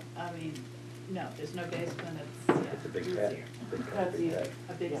 Well, I mean, no, there's no basement, it's, it's a big yeah, pad, easier. big pad, That's big easy. pad.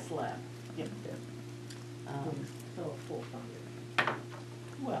 A big Yeah. slab, Yeah. so a full foundation.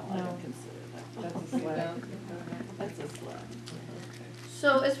 Well, I No. don't consider that. That's a slab. That's a slab.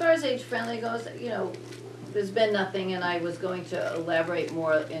 So as far as age friendly goes, you know, there's been nothing, and I was going to elaborate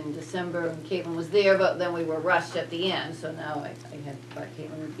more in December, and Caitlin was there, but then we were rushed at the end, so now I had thought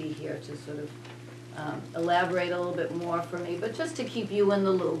Caitlin would be here to sort of elaborate a little bit more for me, but just to keep you in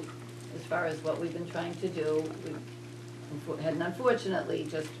the loop as far as what we've been trying to do. We had an unfortunately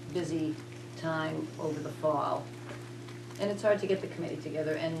just busy time over the fall, and it's hard to get the committee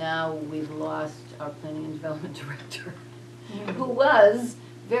together, and now we've lost our planning and development director, who was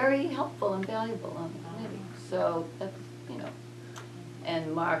very helpful and valuable on the committee. So that's, you know,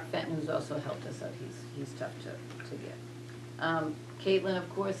 and Mark Fenton, who's also helped us out, he's tough to get. Caitlin, of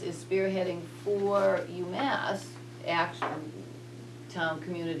course, is spearheading for UMass, town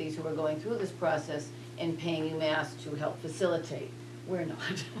communities who are going through this process, and paying UMass to help facilitate we're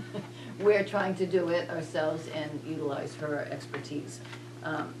not. We're trying to do it ourselves and utilize her expertise.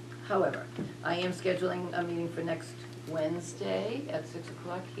 However, I am scheduling a meeting for next Wednesday at 6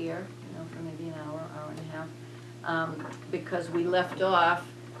 o'clock here, for maybe an hour, hour and a half. Because we left off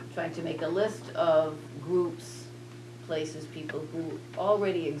trying to make a list of groups, places, people who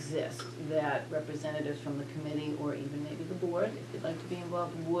already exist that representatives from the committee or even maybe the board, if you'd like to be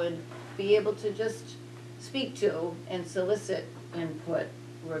involved, would be able to just speak to and solicit input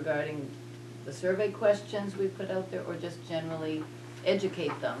regarding the survey questions we put out there, or just generally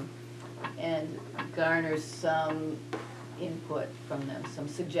educate them and garner some input from them, some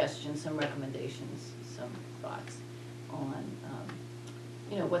suggestions, some recommendations, some thoughts on,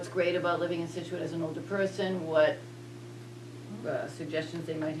 what's great about living in Scituate as an older person, what suggestions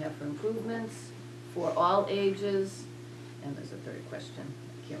they might have for improvements for all ages, and there's a third question.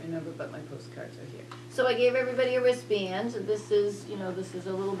 I can't remember, but my postcards are here. So I gave everybody a wristband. This is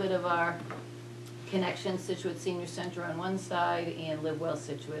a little bit of our connection, Scituate Senior Center on one side and Live Well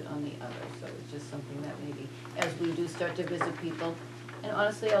Scituate on the other. So it's just something that maybe as we do start to visit people, and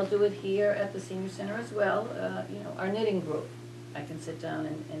honestly, I'll do it here at the Senior Center as well, our knitting group. I can sit down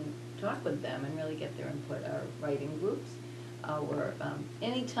and talk with them and really get their input, our writing groups.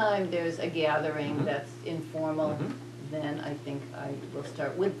 Anytime there's a gathering that's informal, then I think I will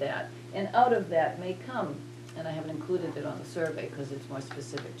start with that. And out of that may come, and I haven't included it on the survey because it's more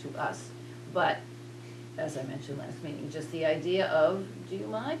specific to us, but as I mentioned last meeting, just the idea of, do you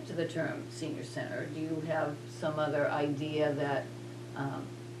mind the term senior center? Do you have some other idea that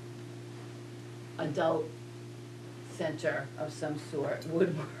adult center of some sort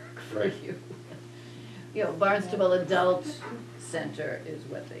would work for Right. you? Barnstable Adult Center is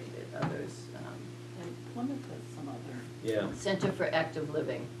what they did, others, And Plymouth has some other. Yeah, Center for Active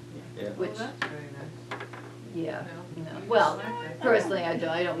Living, yeah. which, Oh, that's very nice. yeah, No, no. you Well, just like that. personally,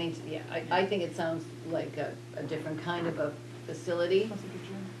 I don't mean to, yeah, I think it sounds like a different kind of a facility. Sounds like a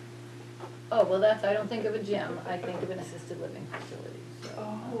gym. Oh, well, I don't think of a gym, I think of an assisted living facility, so.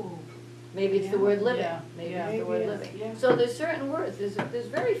 Oh. Maybe it's the word living, Yeah, maybe yeah. it's the word Maybe living. it's- yeah. So there's certain words, there's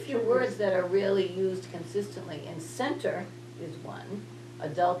very few words that are really used consistently, and center is one,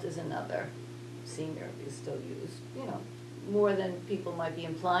 adult is another, senior is still used, more than people might be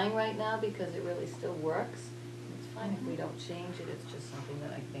implying right now, because it really still works. It's fine if we don't change it, it's just something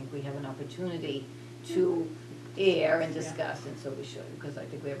that I think we have an opportunity to air and discuss, and so we should, because I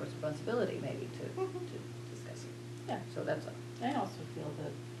think we have a responsibility maybe to discuss it. Yeah. So that's all. I also feel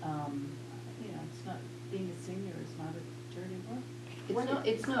that, it's not, being a senior is not a dirty word.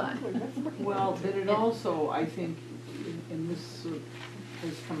 It's not. Well, but it also, I think, and this sort of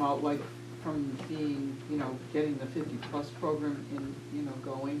has come out like from being, getting the 50-plus program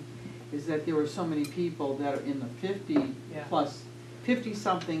going, is that there are so many people that are in the 50-plus,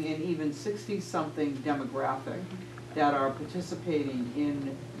 50-something and even 60-something demographic that are participating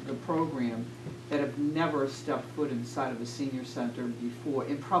in the program that have never stepped foot inside of a senior center before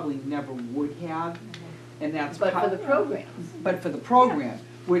and probably never would have. And that's But for the programs. But for the program,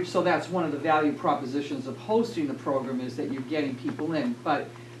 so that's one of the value propositions of hosting the program, is that you're getting people in. But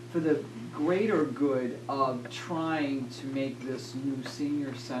for the greater good of trying to make this new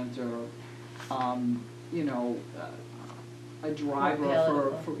senior center, a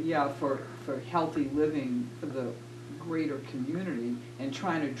driver for healthy living for the greater community, and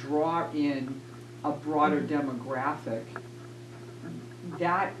trying to draw in a broader demographic,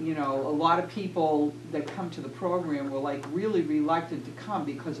 that, a lot of people that come to the program were like really reluctant to come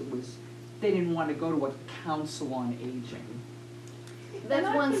because they didn't want to go to a council on aging. That's And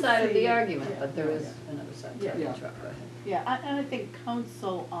I one can side of the see- argument, yeah, but there is yeah. another side. Yeah. Sorry, Yeah. Chuck, go ahead. Yeah, and I think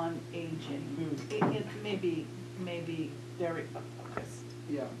council on aging, it may be very focused,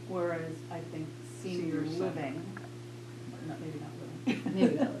 Yeah. whereas I think senior Senior center. living, maybe not living.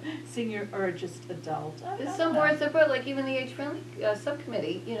 Maybe not living. Senior or just adult. I There's don't some know. words that, but like even the age-friendly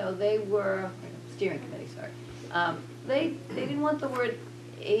subcommittee, they were, steering committee, sorry. They didn't want the word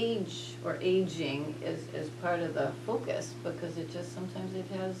age or aging as part of the focus, because sometimes it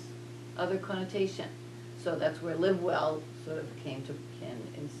has other connotation. So that's where live well sort of came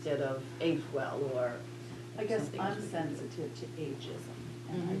instead of age well, or I guess something I'm as we can do. sensitive to ageism,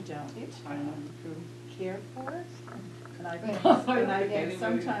 and Mhm. I don't care for it. And I think, Right.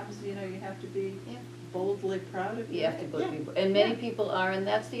 sometimes, you have to be Yeah. boldly proud of You it. have to put people, and many people are, and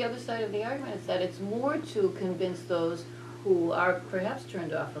that's the other side of the argument, is that it's more to convince those who are perhaps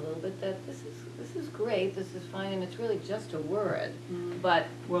turned off a little bit that this is great, this is fine, and it's really just a word, but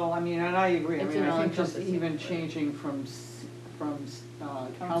Well, and I agree. It's I think just all-encompassing. even changing from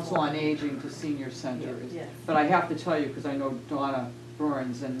council on aging to senior center is. Yes. But I have to tell you, because I know Donna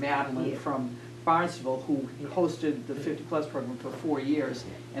Burns and Madeline Yeah. from Barnstable, who Yeah. hosted the 50-plus program for 4 years.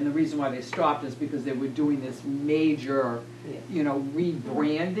 And the reason why they stopped is because they were doing this major, Yeah.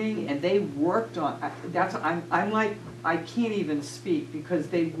 rebranding, and they worked on, I'm like, I can't even speak, because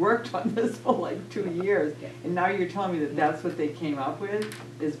they worked on this for like 2 years. Yeah. And now you're telling me that that's what they came up with,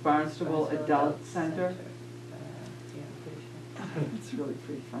 is Barnstable Adult Center? Yeah, I'm pretty sure. It's really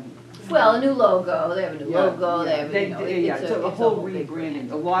pretty funny. Well, a new logo, they have a new Yeah, logo, they yeah, have, you know, yeah, it's it's a a whole big rebranding.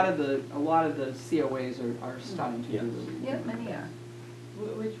 brand. A lot of the COAs are starting to do Yes. the rebranding. Yeah, many are.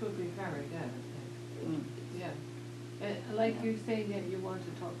 Which would be very good, I think. Mm. Yeah. And like you're saying that you want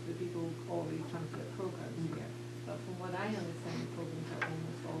to talk to the people who already come to the programs here. But from what I understand, the programs are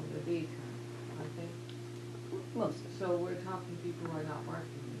almost all the daytime, aren't they? Most. So we're talking people who are not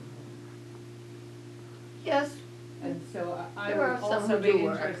working anymore. Yes, And so I There are would some also who be do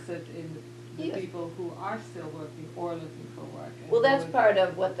work. interested in the Yes. people who are still working or looking for work. and well, who that's would- part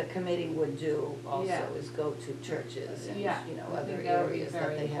of what the committee would do also, Yeah. is go to churches and, Yeah, you know, I other think that would be areas that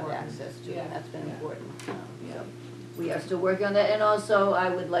very they have important. access to, Yeah, and that's been yeah. important. Yeah. So we are still working on that, and also I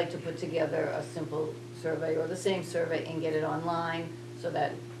would like to put together a simple survey, or the same survey, and get it online, so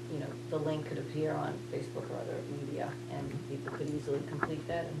that, you know, the link could appear on Facebook or other media, and people could easily complete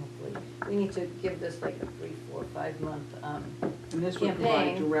that, and hopefully, we need to give this like a 3, 4, 5 month, And this would provide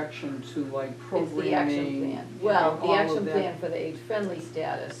campaign. direction to like It's programming. the action plan. and Well, the all of action that, plan for the age-friendly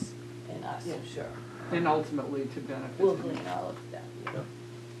status and us, Yeah. sure. And ultimately to benefit. We'll them. glean all of that. Yep.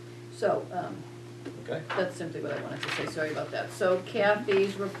 So, Okay. that's simply what I wanted to say, sorry about that. So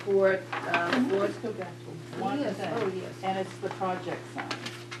Kathy's report, for, Let's go back to one Yes, thing. oh, yes. And it's the project sign.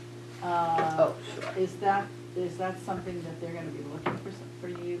 oh, sure. Is that something that they're gonna be looking for,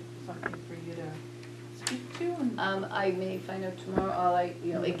 something for you to speak to? And I may find out tomorrow,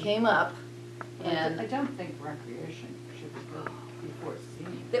 it came up, I and, don't think recreation should be built before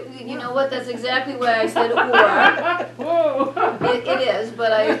senior. you know what, that's exactly why I said or. Whoa! It is,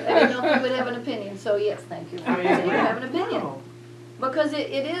 but I didn't know if you would have an opinion, so yes, thank you for saying you have an opinion. Oh. Because it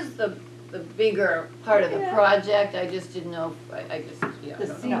is the bigger part of the Yeah. project, I just didn't know, I just, yeah, I The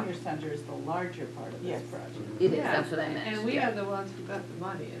don't know. senior center is the larger part of this Yes. project. It is, Yeah, that's what I meant. And we yeah. are the ones who got the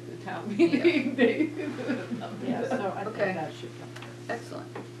money at the town Yeah. meeting. They- Yeah, so I think Okay. that should come. Excellent.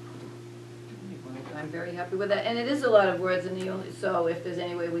 I'm very happy with that, and it is a lot of words, and so if there's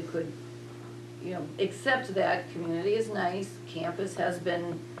any way we could, accept that, community is nice, campus has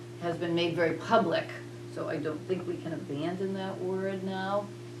been made very public, so I don't think we can abandon that word now,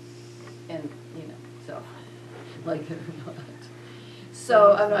 and, so, like it or not.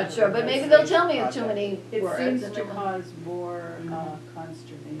 So, I'm not sure, but maybe they'll tell me it's too many It words. seems and to then- cause more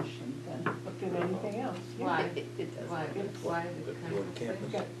consternation than anything else. Why? It does. Why, why the The word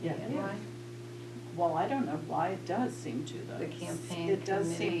campus? campus. Yeah. And why? Well, I don't know why it does seem to though. The campaign It does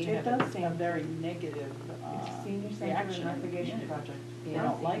seem committee to, it have- does seem a very negative, reaction. project. I Yeah.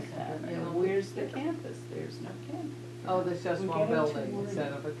 don't like that. Yeah. And where's the campus? There's no campus. Oh, there's just We one get into building word.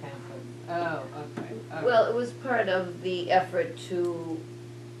 instead of a campus. Oh, okay. Oh. Well, it was part of the effort to,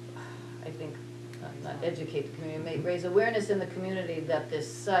 I think, not educate the community, raise awareness in the community that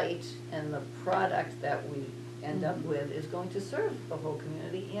this site and the product that we end up with is going to serve the whole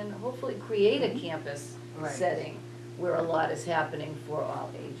community and hopefully create a campus Right. setting where a lot is happening for all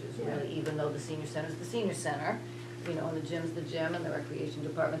ages, Yeah. really, even though the senior center is the senior center, and the gym's the gym and the recreation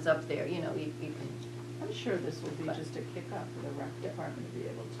department's up there, you can, I'm sure this will be But- just a kick-up for the rec department to be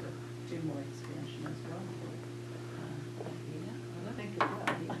able to do more expansion as well. I think it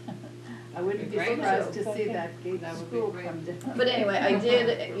will. I wouldn't be Great. surprised to see Okay. that Gates That would be school great. come down. But anyway, I did,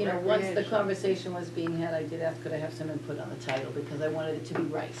 once the Recreation. conversation was being had, I did ask, could I have some input on the title, because I wanted it to be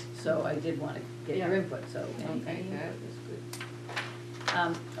right. So I did want to get your Yeah. input, so any Okay, input good. is good.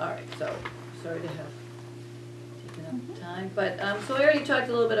 All right, so, sorry to have taken up time, but, so I already talked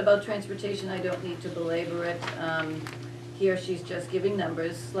a little bit about transportation, I don't need to belabor it. Here, she's just giving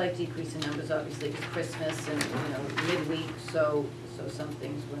numbers, slight decrease in numbers, obviously, it's Christmas and, midweek, so some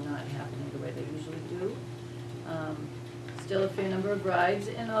things were not happening the way they usually do. Still a fair number of rides,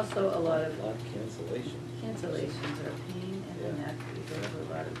 and also a lot of cancellation. cancellations are a pain in the Yeah. neck, because there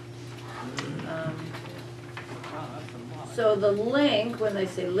were a lot of, Wow, that's a lot. so the link, when they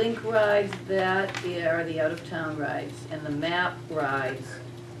say link rides, that are the out-of-town rides, and the map rides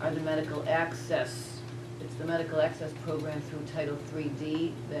are the medical access. It's the medical access program through Title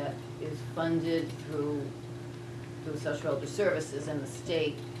 3D that is funded through Social Elder Services and the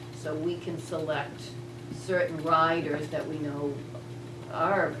state. So we can select certain riders that we know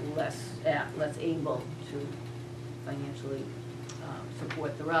are less able to financially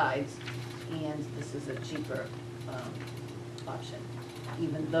support the rides, and this is a cheaper option.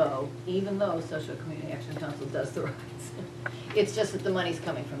 even though Social Community Action Council does the rides. It's just that the money's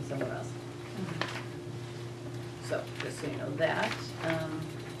coming from somewhere else. So, just so you know that.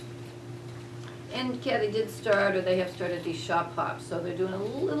 And Kathy did start, or they have started these shop hops, so they're doing a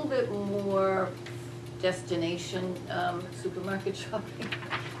little bit more destination supermarket shopping,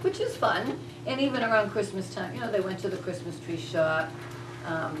 which is fun. And even around Christmas time, they went to the Christmas tree shop.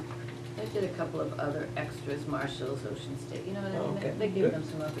 They did a couple of other extras, Marshalls, Ocean State, you know what I mean? Okay, They gave good. them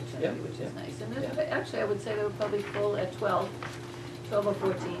some Yeah, opportunity, which is yeah, nice. And yeah. actually, I would say they were probably full at 12 or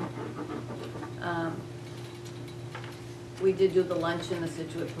 14. We did do the luncheon, the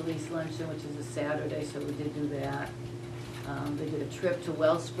Scituate Police Luncheon, which is a Saturday, so we did do that. They did a trip to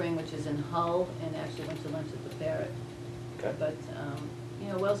Wellspring, which is in Hull, and actually went to lunch at the Parrot. Okay. But,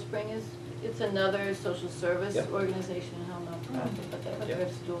 Wellspring it's another social service Yep. organization in Hull, nonprofit, but they have a Yep.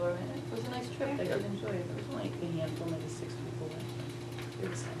 thrift store, and it was a nice trip, I Yep. did enjoy it. There was only a handful, maybe 6 people went, but it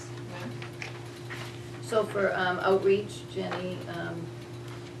was nice. So for outreach, Jenny,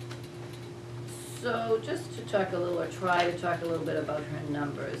 so just to talk a little, or try to talk a little bit about her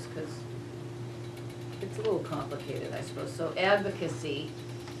numbers, because it's a little complicated, I suppose. So advocacy,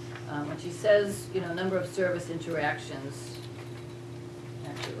 when she says, number of service interactions,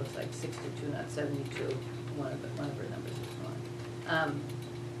 actually it looks like 62, not 72, one of her numbers is wrong.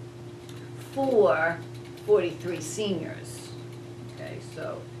 For 43 seniors, okay,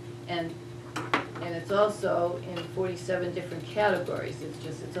 so, and it's also in 47 different categories.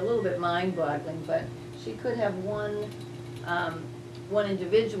 It's a little bit mind-boggling, but she could have one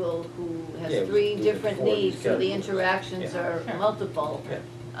individual who has Yeah, it was- 3 it was different 4 of these needs, so the categories. interactions Yeah. are multiple, Yeah,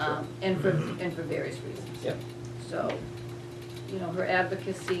 sure. and for various reasons. Yep. So, her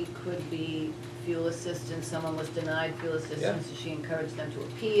advocacy could be fuel assistance, someone was denied fuel assistance, so she encouraged them to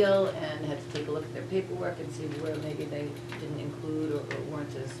appeal and had to take a look at their paperwork and see where maybe they didn't include or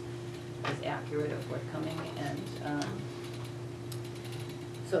weren't as accurate or forthcoming, and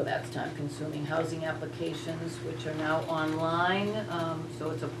so that's time consuming. Housing applications, which are now online, so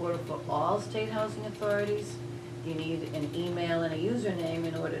it's a portal for all state housing authorities. You need an email and a username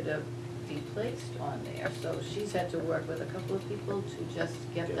in order to be placed on there, so she's had to work with a couple of people to just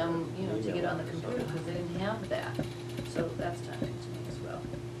get them, to get on the computer, because they didn't have that, so that's time consuming as well.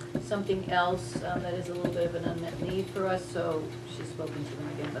 Something else that is a little bit of an unmet need for us, so she's spoken to them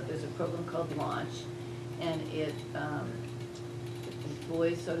again, but there's a program called Launch, and it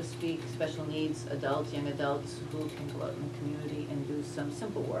employs, so to speak, special needs adults, young adults who can go out in the community and do some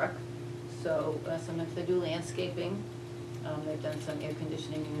simple work. So sometimes they do landscaping. They've done some air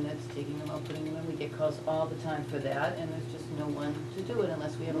conditioning units, taking them out, putting them in. We get calls all the time for that, and there's just no one to do it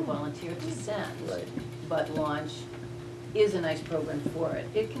unless we have a volunteer to send. Right. But Launch is a nice program for it.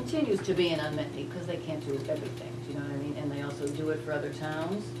 It continues to be an unmet need because they can't do everything, do you know what I mean? And they also do it for other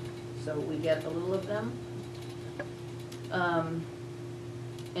towns, so we get a little of them.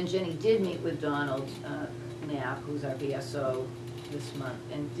 And Jenny did meet with Donald Knapp, who's our VSO, this month,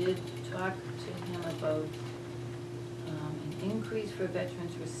 and did talk to him about an increase for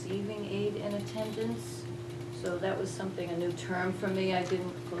veterans receiving aid and attendance. So that was something, a new term for me, I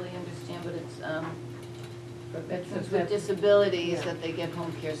didn't fully understand, but it's for veterans with disabilities, Yeah. that they get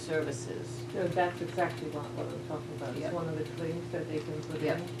home care services. No, that's exactly what I'm talking about. Yeah. It's one of the things that they can put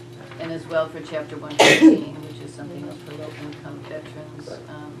Yeah. in. And as well for chapter 115, which is something else for low-income veterans.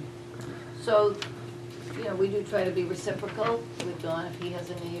 So, we do try to be reciprocal with Don if he has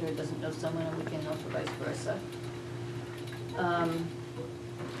a need or doesn't know someone, and we can help, or vice versa.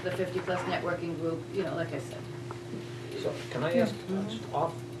 The 50-plus networking group, like I said. So can I ask,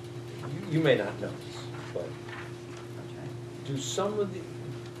 off, you may not know this, but I'll try. do some of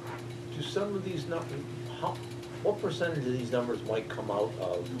these what percentage of these numbers might come out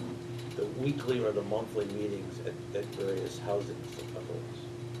of the weekly or the monthly meetings at various housing authorities?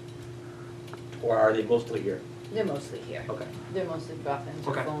 Or are they mostly here? They're mostly here. Okay. They're mostly drop-ins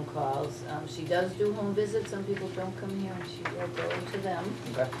or Okay. phone calls. She does do home visits. Some people don't come here, and she will go to them.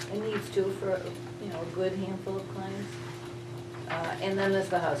 Okay. And needs to for, a good handful of clients. And then there's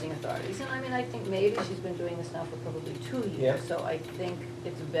the housing authorities. And I think maybe she's been doing this now for probably 2 years. Yeah. So I think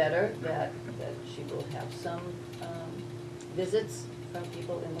it's better that she will have some visits from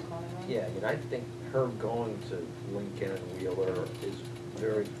people in the common room. Yeah, I think her going to Lincoln and Wheeler is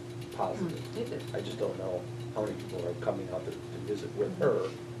very positive. It is. I just don't know how many people are coming out to visit with her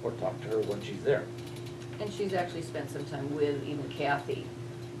or talk to her when she's there. And she's actually spent some time with even Kathy,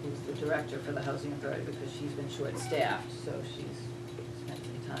 who's the director for the housing authority, because she's been short-staffed, so she's spent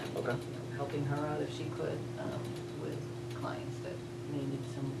some time Okay. helping her out if she could with clients that may need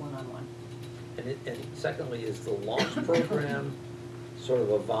some one-on-one. And secondly, is the launch program sort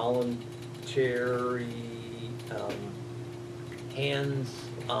of a voluntary,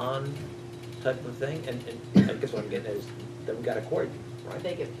 hands-on type of thing? And I guess what I'm getting at is, then we gotta coordinate, right?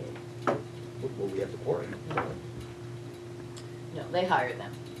 They get paid. Well, we have to coordinate. No, they hire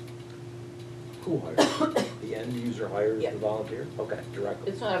them. Who hires? The end user hires Yeah. the volunteer? Okay,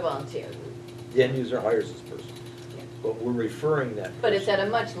 directly. It's not a volunteer, The end user hires this person, yeah. but we're referring that. But it's at person.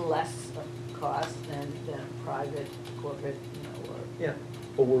 a much less cost than private, corporate, you know, or. Yeah,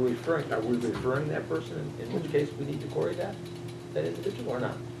 but are we referring that person, in which case we need to query that individual or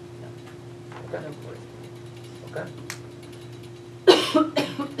not? Okay. Okay.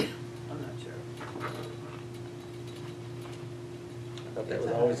 I'm not sure. I thought that It's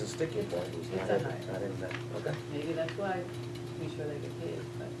was a always hire. a sticking point, was It's not a in, hire. not in that, okay, Maybe that's why, be sure they get paid,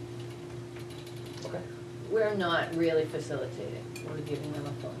 but okay. we're not really facilitating. We're giving them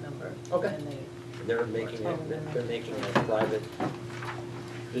a phone number. Okay. And they, And they're making a private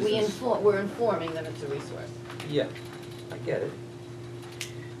business. we're informing them it's a resource. Yeah, I get it.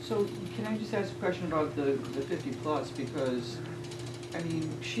 So can I just ask a question about the 50 plus, because, I mean,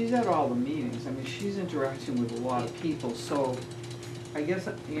 she's at all the meetings, I mean, she's interacting with a lot of people, so I guess,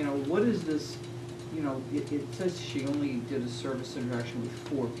 you know, what is this, you know, it says she only did a service interaction with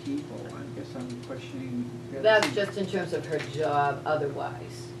 4 people, I guess I'm questioning. That's just in terms of her job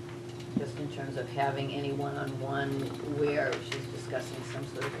otherwise, just in terms of having any one-on-one where she's discussing some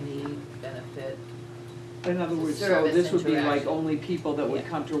sort of need, benefit. In other words, so Service this would be like interaction. only people that would Yeah.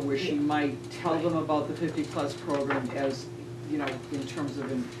 come to her where she Yeah. might tell them Right. about the 50 plus program as, you know, in terms of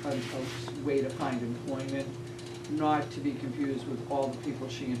a way to find employment, not to be confused with all the people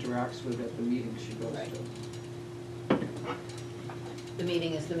she interacts with at the meetings she goes Right. to. The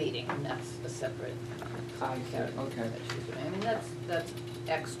meeting is the meeting, and that's a separate I see, category okay, that she's doing. I mean, that's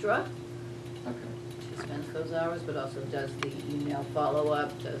extra. okay. She spends those hours, but also does the email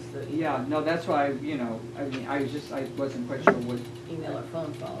follow-up, does the. Yeah, no, that's why, you know, I mean, I wasn't quite sure what, Email or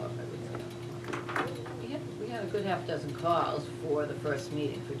phone follow-up, I would say. We had a good half dozen calls for the first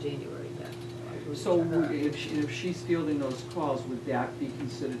meeting for January then. so if she's fielding those calls, would that be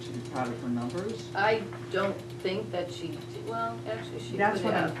considered to be part of her numbers? I don't think that she, well, actually, she could That's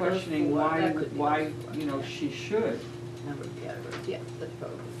what I'm have those questioning, 4. why, That could be why, those 4, you know, yeah. she should. Number of categories, yeah, that's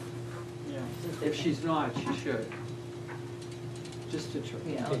probably. Since they If can- she's not, she should. Just to try.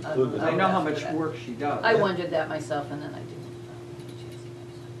 Yeah, Include the I know how I'll ask much for that. work she does. I wondered that myself, and then I didn't get a chance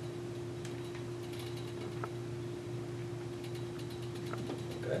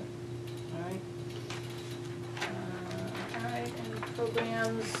to Okay. All right. All right, and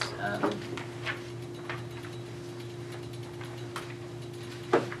programs,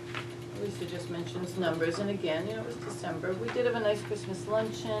 Lisa just mentions numbers, and again, you know, it was December. We did have a nice Christmas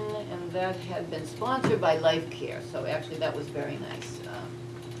luncheon, and that had been sponsored by Life Care, so actually that was very nice.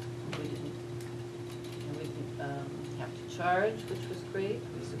 We didn't have to charge, which was great.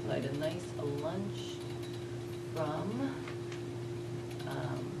 We supplied a nice lunch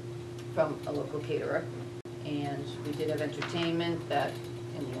from a local caterer. And we did have entertainment that,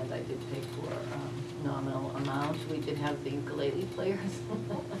 in the end, I did pay for nominal amount. We did have the ukulele players.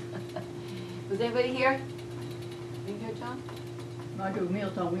 Was anybody here? Were you here, John? I do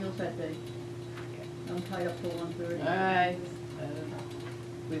Meals on Wheels that day. I'm tied up till 1:30. All right.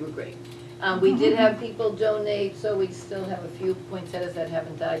 We were great. We did have people donate, so we still have a few poinsettias that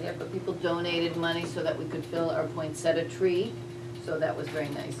haven't died yet, but people donated money so that we could fill our poinsettia tree. So that was very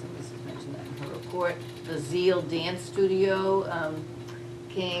nice, and Mrs. mentioned that in her report. The Zeal Dance Studio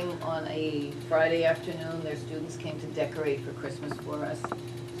came on a Friday afternoon. Their students came to decorate for Christmas for us.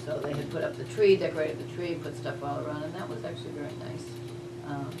 So they had put up the tree, decorated the tree, put stuff all around, and that was actually very nice.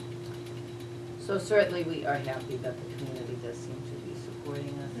 So certainly we are happy that the community does seem to be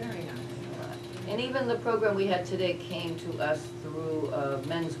supporting us. Very nice. And even the program we had today came to us through a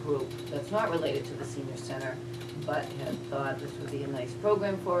men's group that's not related to the senior center, but had thought this would be a nice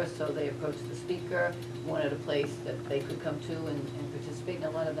program for us, so they approached the speaker, wanted a place that they could come to and participate, and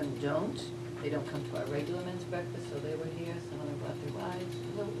a lot of them don't. They don't come to our regular men's breakfast, so they were here, some of them brought their wives,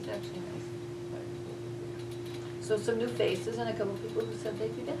 so it was actually nice. So some new faces and a couple of people who said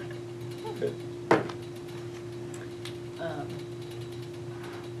they'd be back. Good.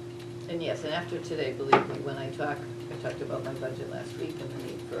 And yes, and after today, believe me, when I talked about my budget last week and the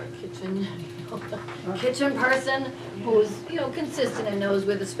need for a kitchen, kitchen person who's, consistent and knows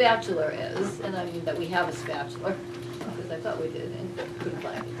where the spatula is, and I mean that we have a spatula, because I thought we did, and couldn't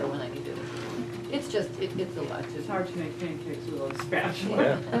find it, though, when I needed it. It's just, it's a lot. It's hard to make pancakes with a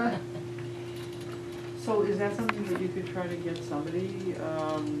spatula. Yeah. So is that something that you could try to get somebody,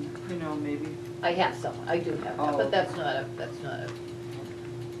 maybe? I have some, I do have that, Oh. but that's not a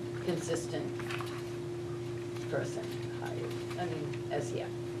consistent person hired, I mean, as yet.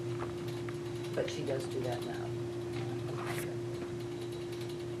 But she does do that now.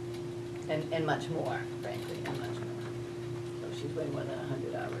 And much more, frankly, and much more. So she's way more than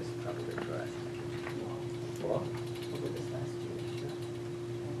 100 hours probably for us. Well, Over this last year, sure.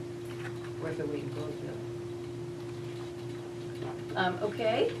 Worth a week, both of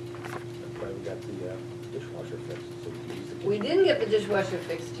Okay, that's why we got the dishwasher fixed, so we could use the kitchen. we didn't get the dishwasher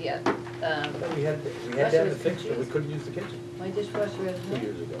fixed yet. But we had to have it fixed, or we couldn't use the kitchen My dishwasher is 2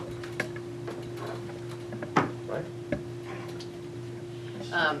 years ago. Right?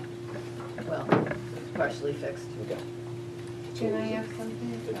 Well, it's partially fixed. Okay. Can I have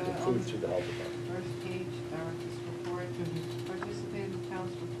something? It On includes through the health department. first page, director's report, participate in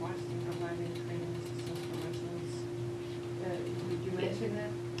towns requesting providing training assistance for residents. Did you mention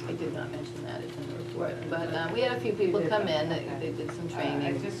that? I did not mention that, it's in the report, but we had a few people come in, they did some I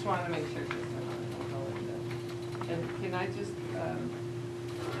training. just wanna make sure, because I don't go into. And can I just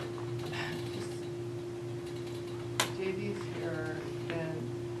JD's here, and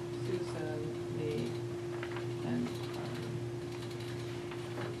Susan, me, and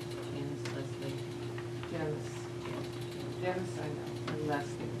Janice, Leslie. Janice. Janice, I know, and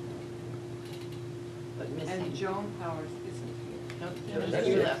Leslie. But missing. And Joan Powers isn't here. Nope, That's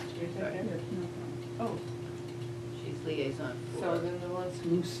she it. left, sorry. Oh, She's liaison so for. then the ones,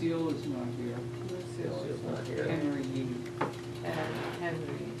 Lucille is not here. Lucille Lucille's is not here. Henry Yee. and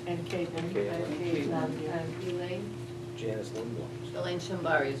Henry, And Kate, and Kate, and Elaine, Janice Lindblom. Elaine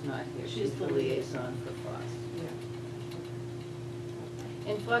Shimbari is not here, she's the liaison for FOSS. yeah.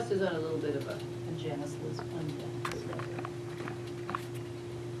 And FOSS is on a little bit of a, and Janice Liz Clinton.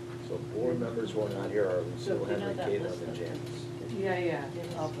 So board members who are not here are So Lucille, you know Henry, that Caitlin, list and of- Janice. Yeah,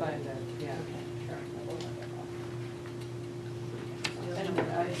 I'll find that, yeah. Okay, sure. And I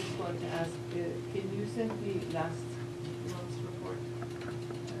just want to ask, can you send me last month's report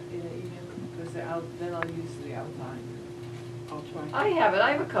in an email? Because then I'll use the outline. I'll try. I have it,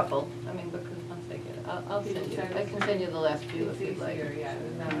 I have a couple, I mean, because once I get it, I'll Can you send you, send I it? can send you the last few It's if you'd like. easier, yeah,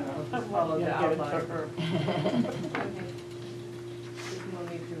 and then I'll just follow the Yeah, get it to outline. her. Okay. There's no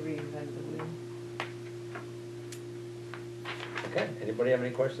need to reinvent the wheel. Okay, anybody have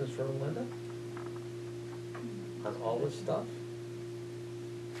any questions for Linda? On all this stuff?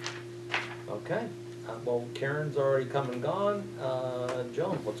 Okay, well, Karen's already come and gone.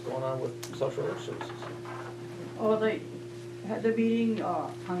 Joan, what's going on with social work services? Oh, they had their meeting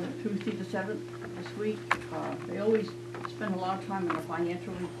on Tuesday the 7th this week. They always spend a lot of time on the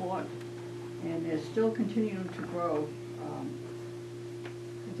financial report, and they're still continuing to grow.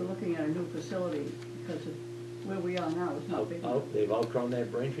 They're looking at a new facility because of where we are now is not big enough. They've outgrown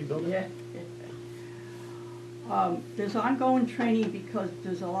that Braintree building? Yeah. There's ongoing training because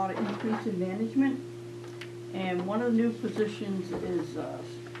there's a lot of increase in management, and one of the new positions is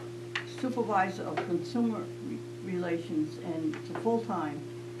supervisor of consumer relations, and it's a full-time.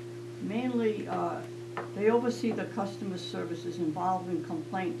 Mainly, they oversee the customer services involved in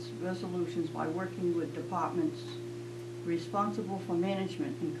complaints resolutions by working with departments responsible for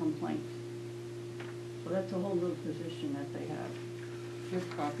management and complaints. So that's a whole new position that they have. Do you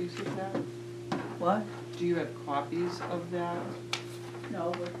have copies of that? What? Do you have copies of that?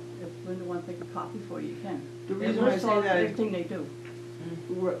 No, but if Linda wants to take a copy for you, you can. The They reason why I list say all that is- everything they do.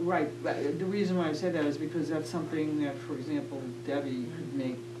 Right, the reason why I say that is because that's something that, for example, Debbie could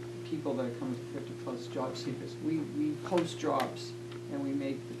make people that come to 50-plus job seekers. We post jobs, and we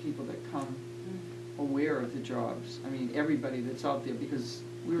make the people that come aware of the jobs. I mean, everybody that's out there, because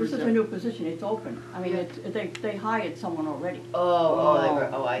we were. This is a new position, it's open. I mean, they hired someone already.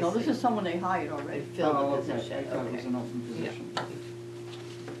 I see. No, this is someone they hired They already. filled Oh, the okay. position, I thought it was okay. an open position.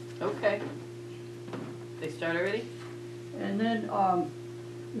 Okay. They start already? And then,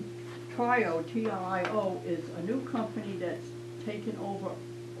 Trio, T-R-I-O, is a new company that's taken over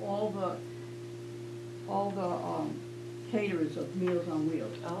all the caterers of Meals on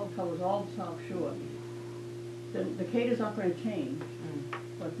Wheels. Oh. Covers all the South Shore. The caterers aren't gonna change,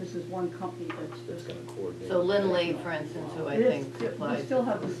 but this is one company That's that's. gonna coordinate. So Lindley, for instance, who I It is, think they applies. still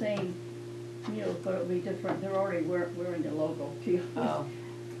have the same meals, but it'll be different. They're already wearing their logo. Oh.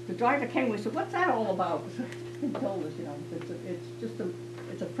 The driver came, we said, what's that all about? He told us,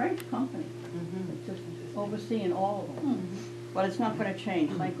 it's a French company. Mhm. It's just overseeing all of them. But it's not gonna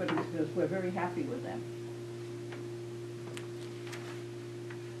change, thank goodness, because we're very happy with them.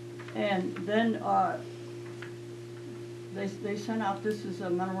 And then, they sent out, this is a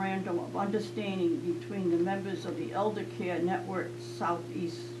memorandum of understanding between the members of the Elder Care Network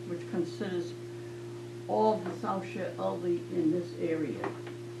Southeast, which considers all the South Shore elderly in this area.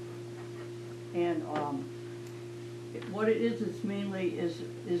 And what it is mainly is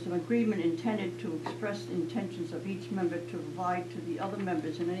an agreement intended to express the intentions of each member to provide to the other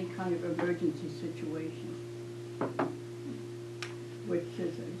members in any kind of emergency situation. Which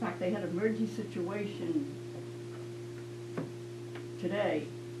is, in fact, they had an emergency situation today,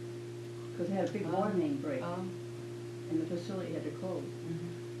 because they had a big water main break, and the facility had to close.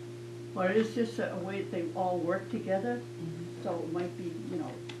 But it is just a way that they all work together, so it might be, you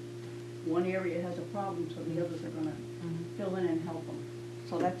know, one area has a problem, so the others are gonna fill in and help them.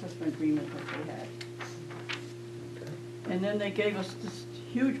 So that's just an agreement that they had. Okay. And then they gave us this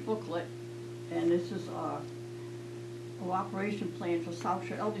huge booklet, and this is a operation plan for South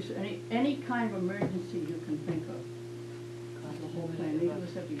Shore Elders, any kind of emergency you can think of. The whole plan, they do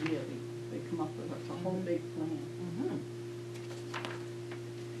this every year, they come up with a whole big plan.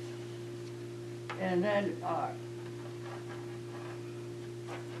 And then,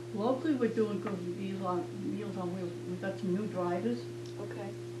 locally, we're doing good with Meals on Wheels. We've got some new drivers, Okay.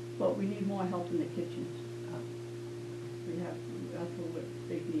 but we need more help in the kitchens. That's what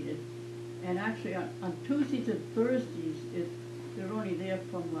they've needed. And actually, on Tuesdays and Thursdays, they're only there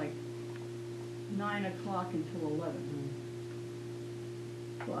from like 9 o'clock until 11.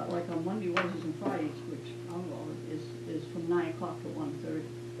 But like on Monday, Wednesdays, and Fridays, which I'm on, is from 9 o'clock to 1:30.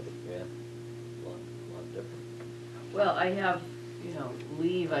 Yeah, a lot different. Well, I have, you know,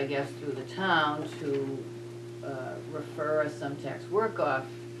 leave, I guess, through the town to refer some tax work-off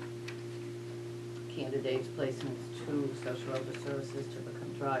candidates, placements to social elder services to become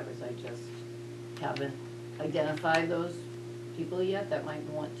drivers. I just haven't identified those people yet that might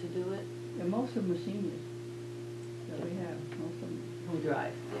want to do it. And most of them are seniors that we have, most of them. Who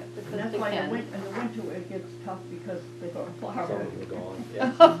drive, yeah. And because that's they why can. in the winter it gets tough because they go to Some Florida. of them are gone, yeah.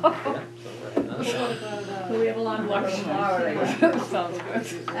 Yeah, some are not. So we have a lot of them in Florida. Sounds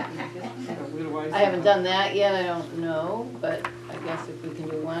good. Where do I I haven't sign done that yet, I don't know, but I guess if we can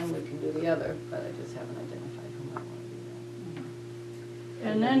do one, we can do the other, but I just haven't identified who might want to do that.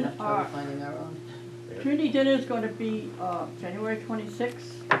 And We then have trouble finding our own. community dinner is going to be January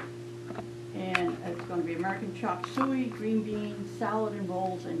 26th. And it's going to be American chop suey, green beans, salad and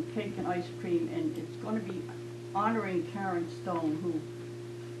rolls, and cake and ice cream. And it's going to be honoring Karen Stone, who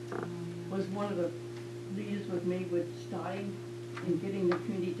was one of the leaders with me with starting and getting the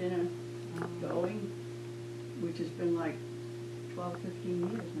community dinner going, which has been like 12, 15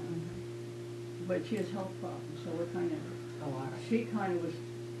 years now. But she has health problems, so we're kind of, Oh, all right. she kind of was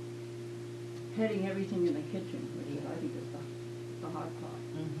heading everything in the kitchen, which is, I think is the hard part.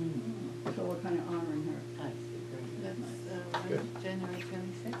 So we're kind of honoring her. I see, great. That's Good. January I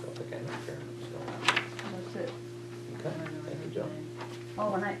 26th. don't think I know Karen, so, That's it. okay, thank you, John.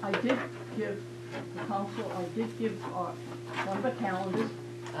 Oh, and I did give the council, I did give one of the calendars,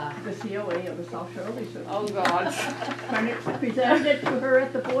 the COA of the South Shore Early Service. Oh, God. Presented it to her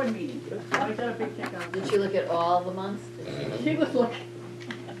at the board meeting. I got a big kick out of Did it. she look at all the months? She was looking,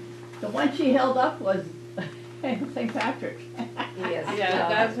 the one she held up was St. Patrick's. Yes. Yeah,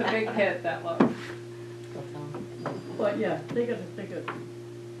 that's a big hit, that look. But yeah, they got,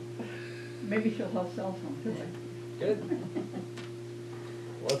 maybe she'll help sell some too. Good.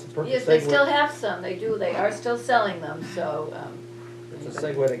 Well, it's a perfect Yes, they segue. still have some, they do, they are still selling them, so. It's a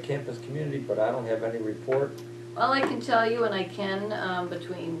segue to campus community, but I don't have any report. All I can tell you, and I can,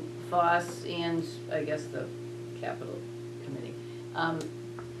 between FOSS and, I guess, the capital committee.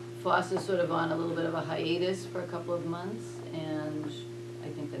 FOSS is sort of on a little bit of a hiatus for a couple of months, and I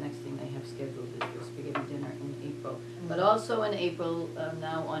think the next thing they have scheduled is the spaghetti dinner in April. But also in April,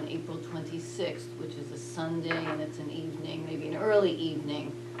 now on April 26th, which is a Sunday, and it's an evening, maybe an early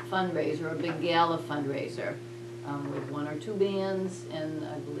evening fundraiser, a big gala fundraiser, with one or two bands, and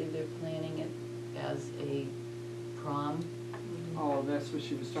I believe they're planning it as a prom. Oh, that's what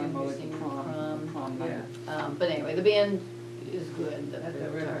she was talking about, like the Senior prom, prom. night. But anyway, the band is good, that At the they're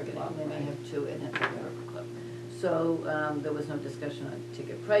River targeting, Club, they may right? have two in at the River Club. So, there was no discussion on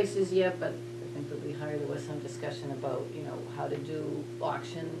ticket prices yet, but I think that we hired, there was some discussion about, you know, how to do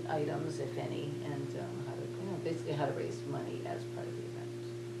auction items, if any, and, how to, you know, basically how to raise money as part of the event.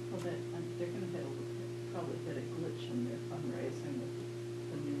 Well, they're gonna probably hit a glitch in their fundraising with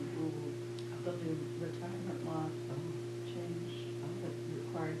the new rule, the new retirement law change that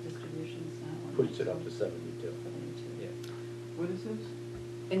required distributions now. and Pushed it up also to 72. 72. Yeah. What is this?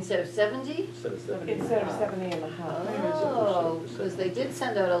 Instead of 70? Instead of 70. Instead of 70 and a half. Oh, because they did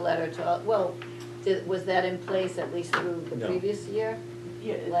send out a letter to, well, was that in place at least through the No. previous year?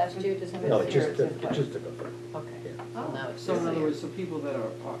 Yeah, Last year, December? No, This it year just, it's in it place. just took effect. Okay, Yeah. so now it's So in this other year. words, so people that are,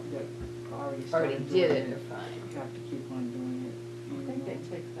 that already Already started did doing it, it are fine. have to keep on doing it. I think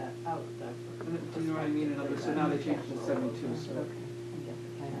they take that out, though. Do you know what I mean? Another, so now they changed it to 72, so. And get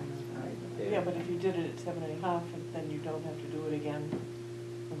the tax. Yeah. Yeah, but if you did it at 7.5, then you don't have to do it again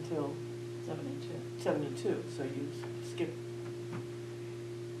until 72, so you skip.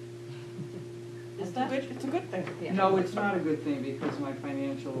 Is that? It's a good thing. Yeah. No, it's not a good thing because my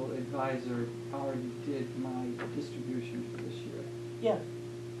financial advisor already did my distribution for this year. Yeah,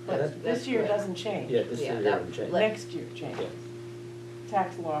 but That's this year good. doesn't change. Yeah, this Yeah, year that- hasn't changed. Next year changes.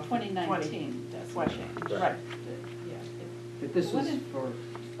 Tax law for 2019 doesn't 20. change. Right. Yeah. But this What was did- for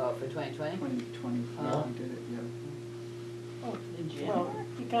Oh, for 2020? 2020, Oh. we did it, yeah. Oh, In well, January?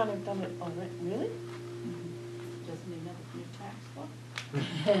 you kind of done it already, really? Doesn't he have a new tax law?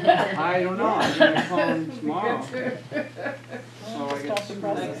 I don't know, I'm gonna call him tomorrow. So I Stop guess. the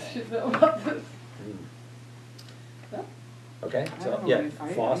process. Should know about this. Mm. Okay, I so, don't know, yeah,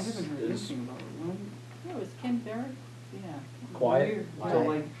 I Foss haven't heard is anything about it. When- No, is Ken Barrett? Yeah. quiet Weird. till, So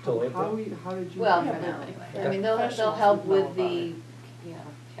like, till how April. how did you? Well, Yeah, for but- now, anyway. I Okay. mean, they'll Professionals help would know with the, about it. you know,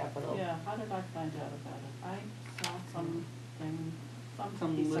 capital. Yeah, how did I find out about it? I saw something, Some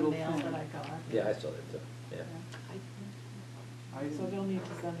some piece of little mail thing. that I got. Yeah, I saw that too, yeah, I So they'll need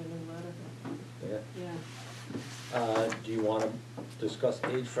to send a new letter. yeah. Yeah. Do you wanna discuss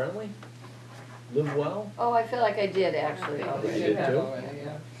age friendly? Live well? Oh, I feel like I did actually You already. did too?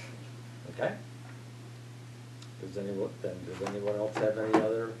 Yeah. Okay. Does anyone else have any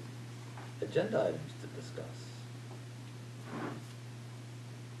other agenda items to discuss?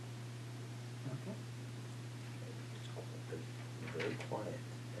 Okay. Very quiet.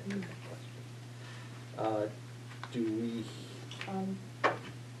 Answer that question. Do we,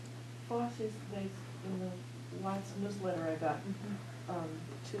 Foss is, in the last newsletter I got,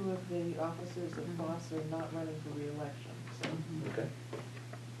 two of the officers of Foss are not running for reelection, so okay,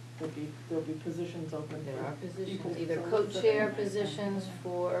 there'll be positions open. There are for positions, people. either So- co-chair positions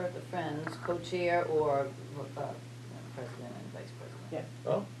for the Friends, co-chair or president and vice president. Yeah,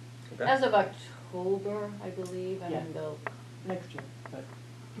 oh, okay. As of October, I believe, I Yeah. mean, they'll, next year, but.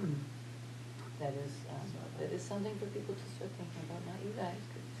 that is something for people to start thinking about, not you guys.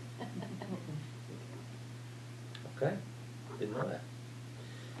 'cause- Okay, didn't know that.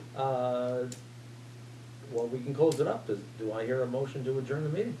 Well, we can close it up. Do I hear a motion to adjourn the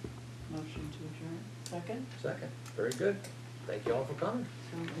meeting? Motion to adjourn. Second? Second, very good. Thank you all for coming.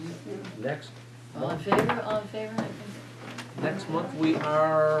 Next All in month, favor, all in favor, I think. next month we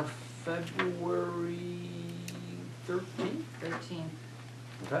are February 13th. 13,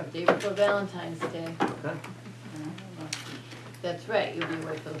 Okay, day before Valentine's Day. okay. That's right, you'll be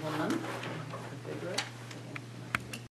away for the whole month, February.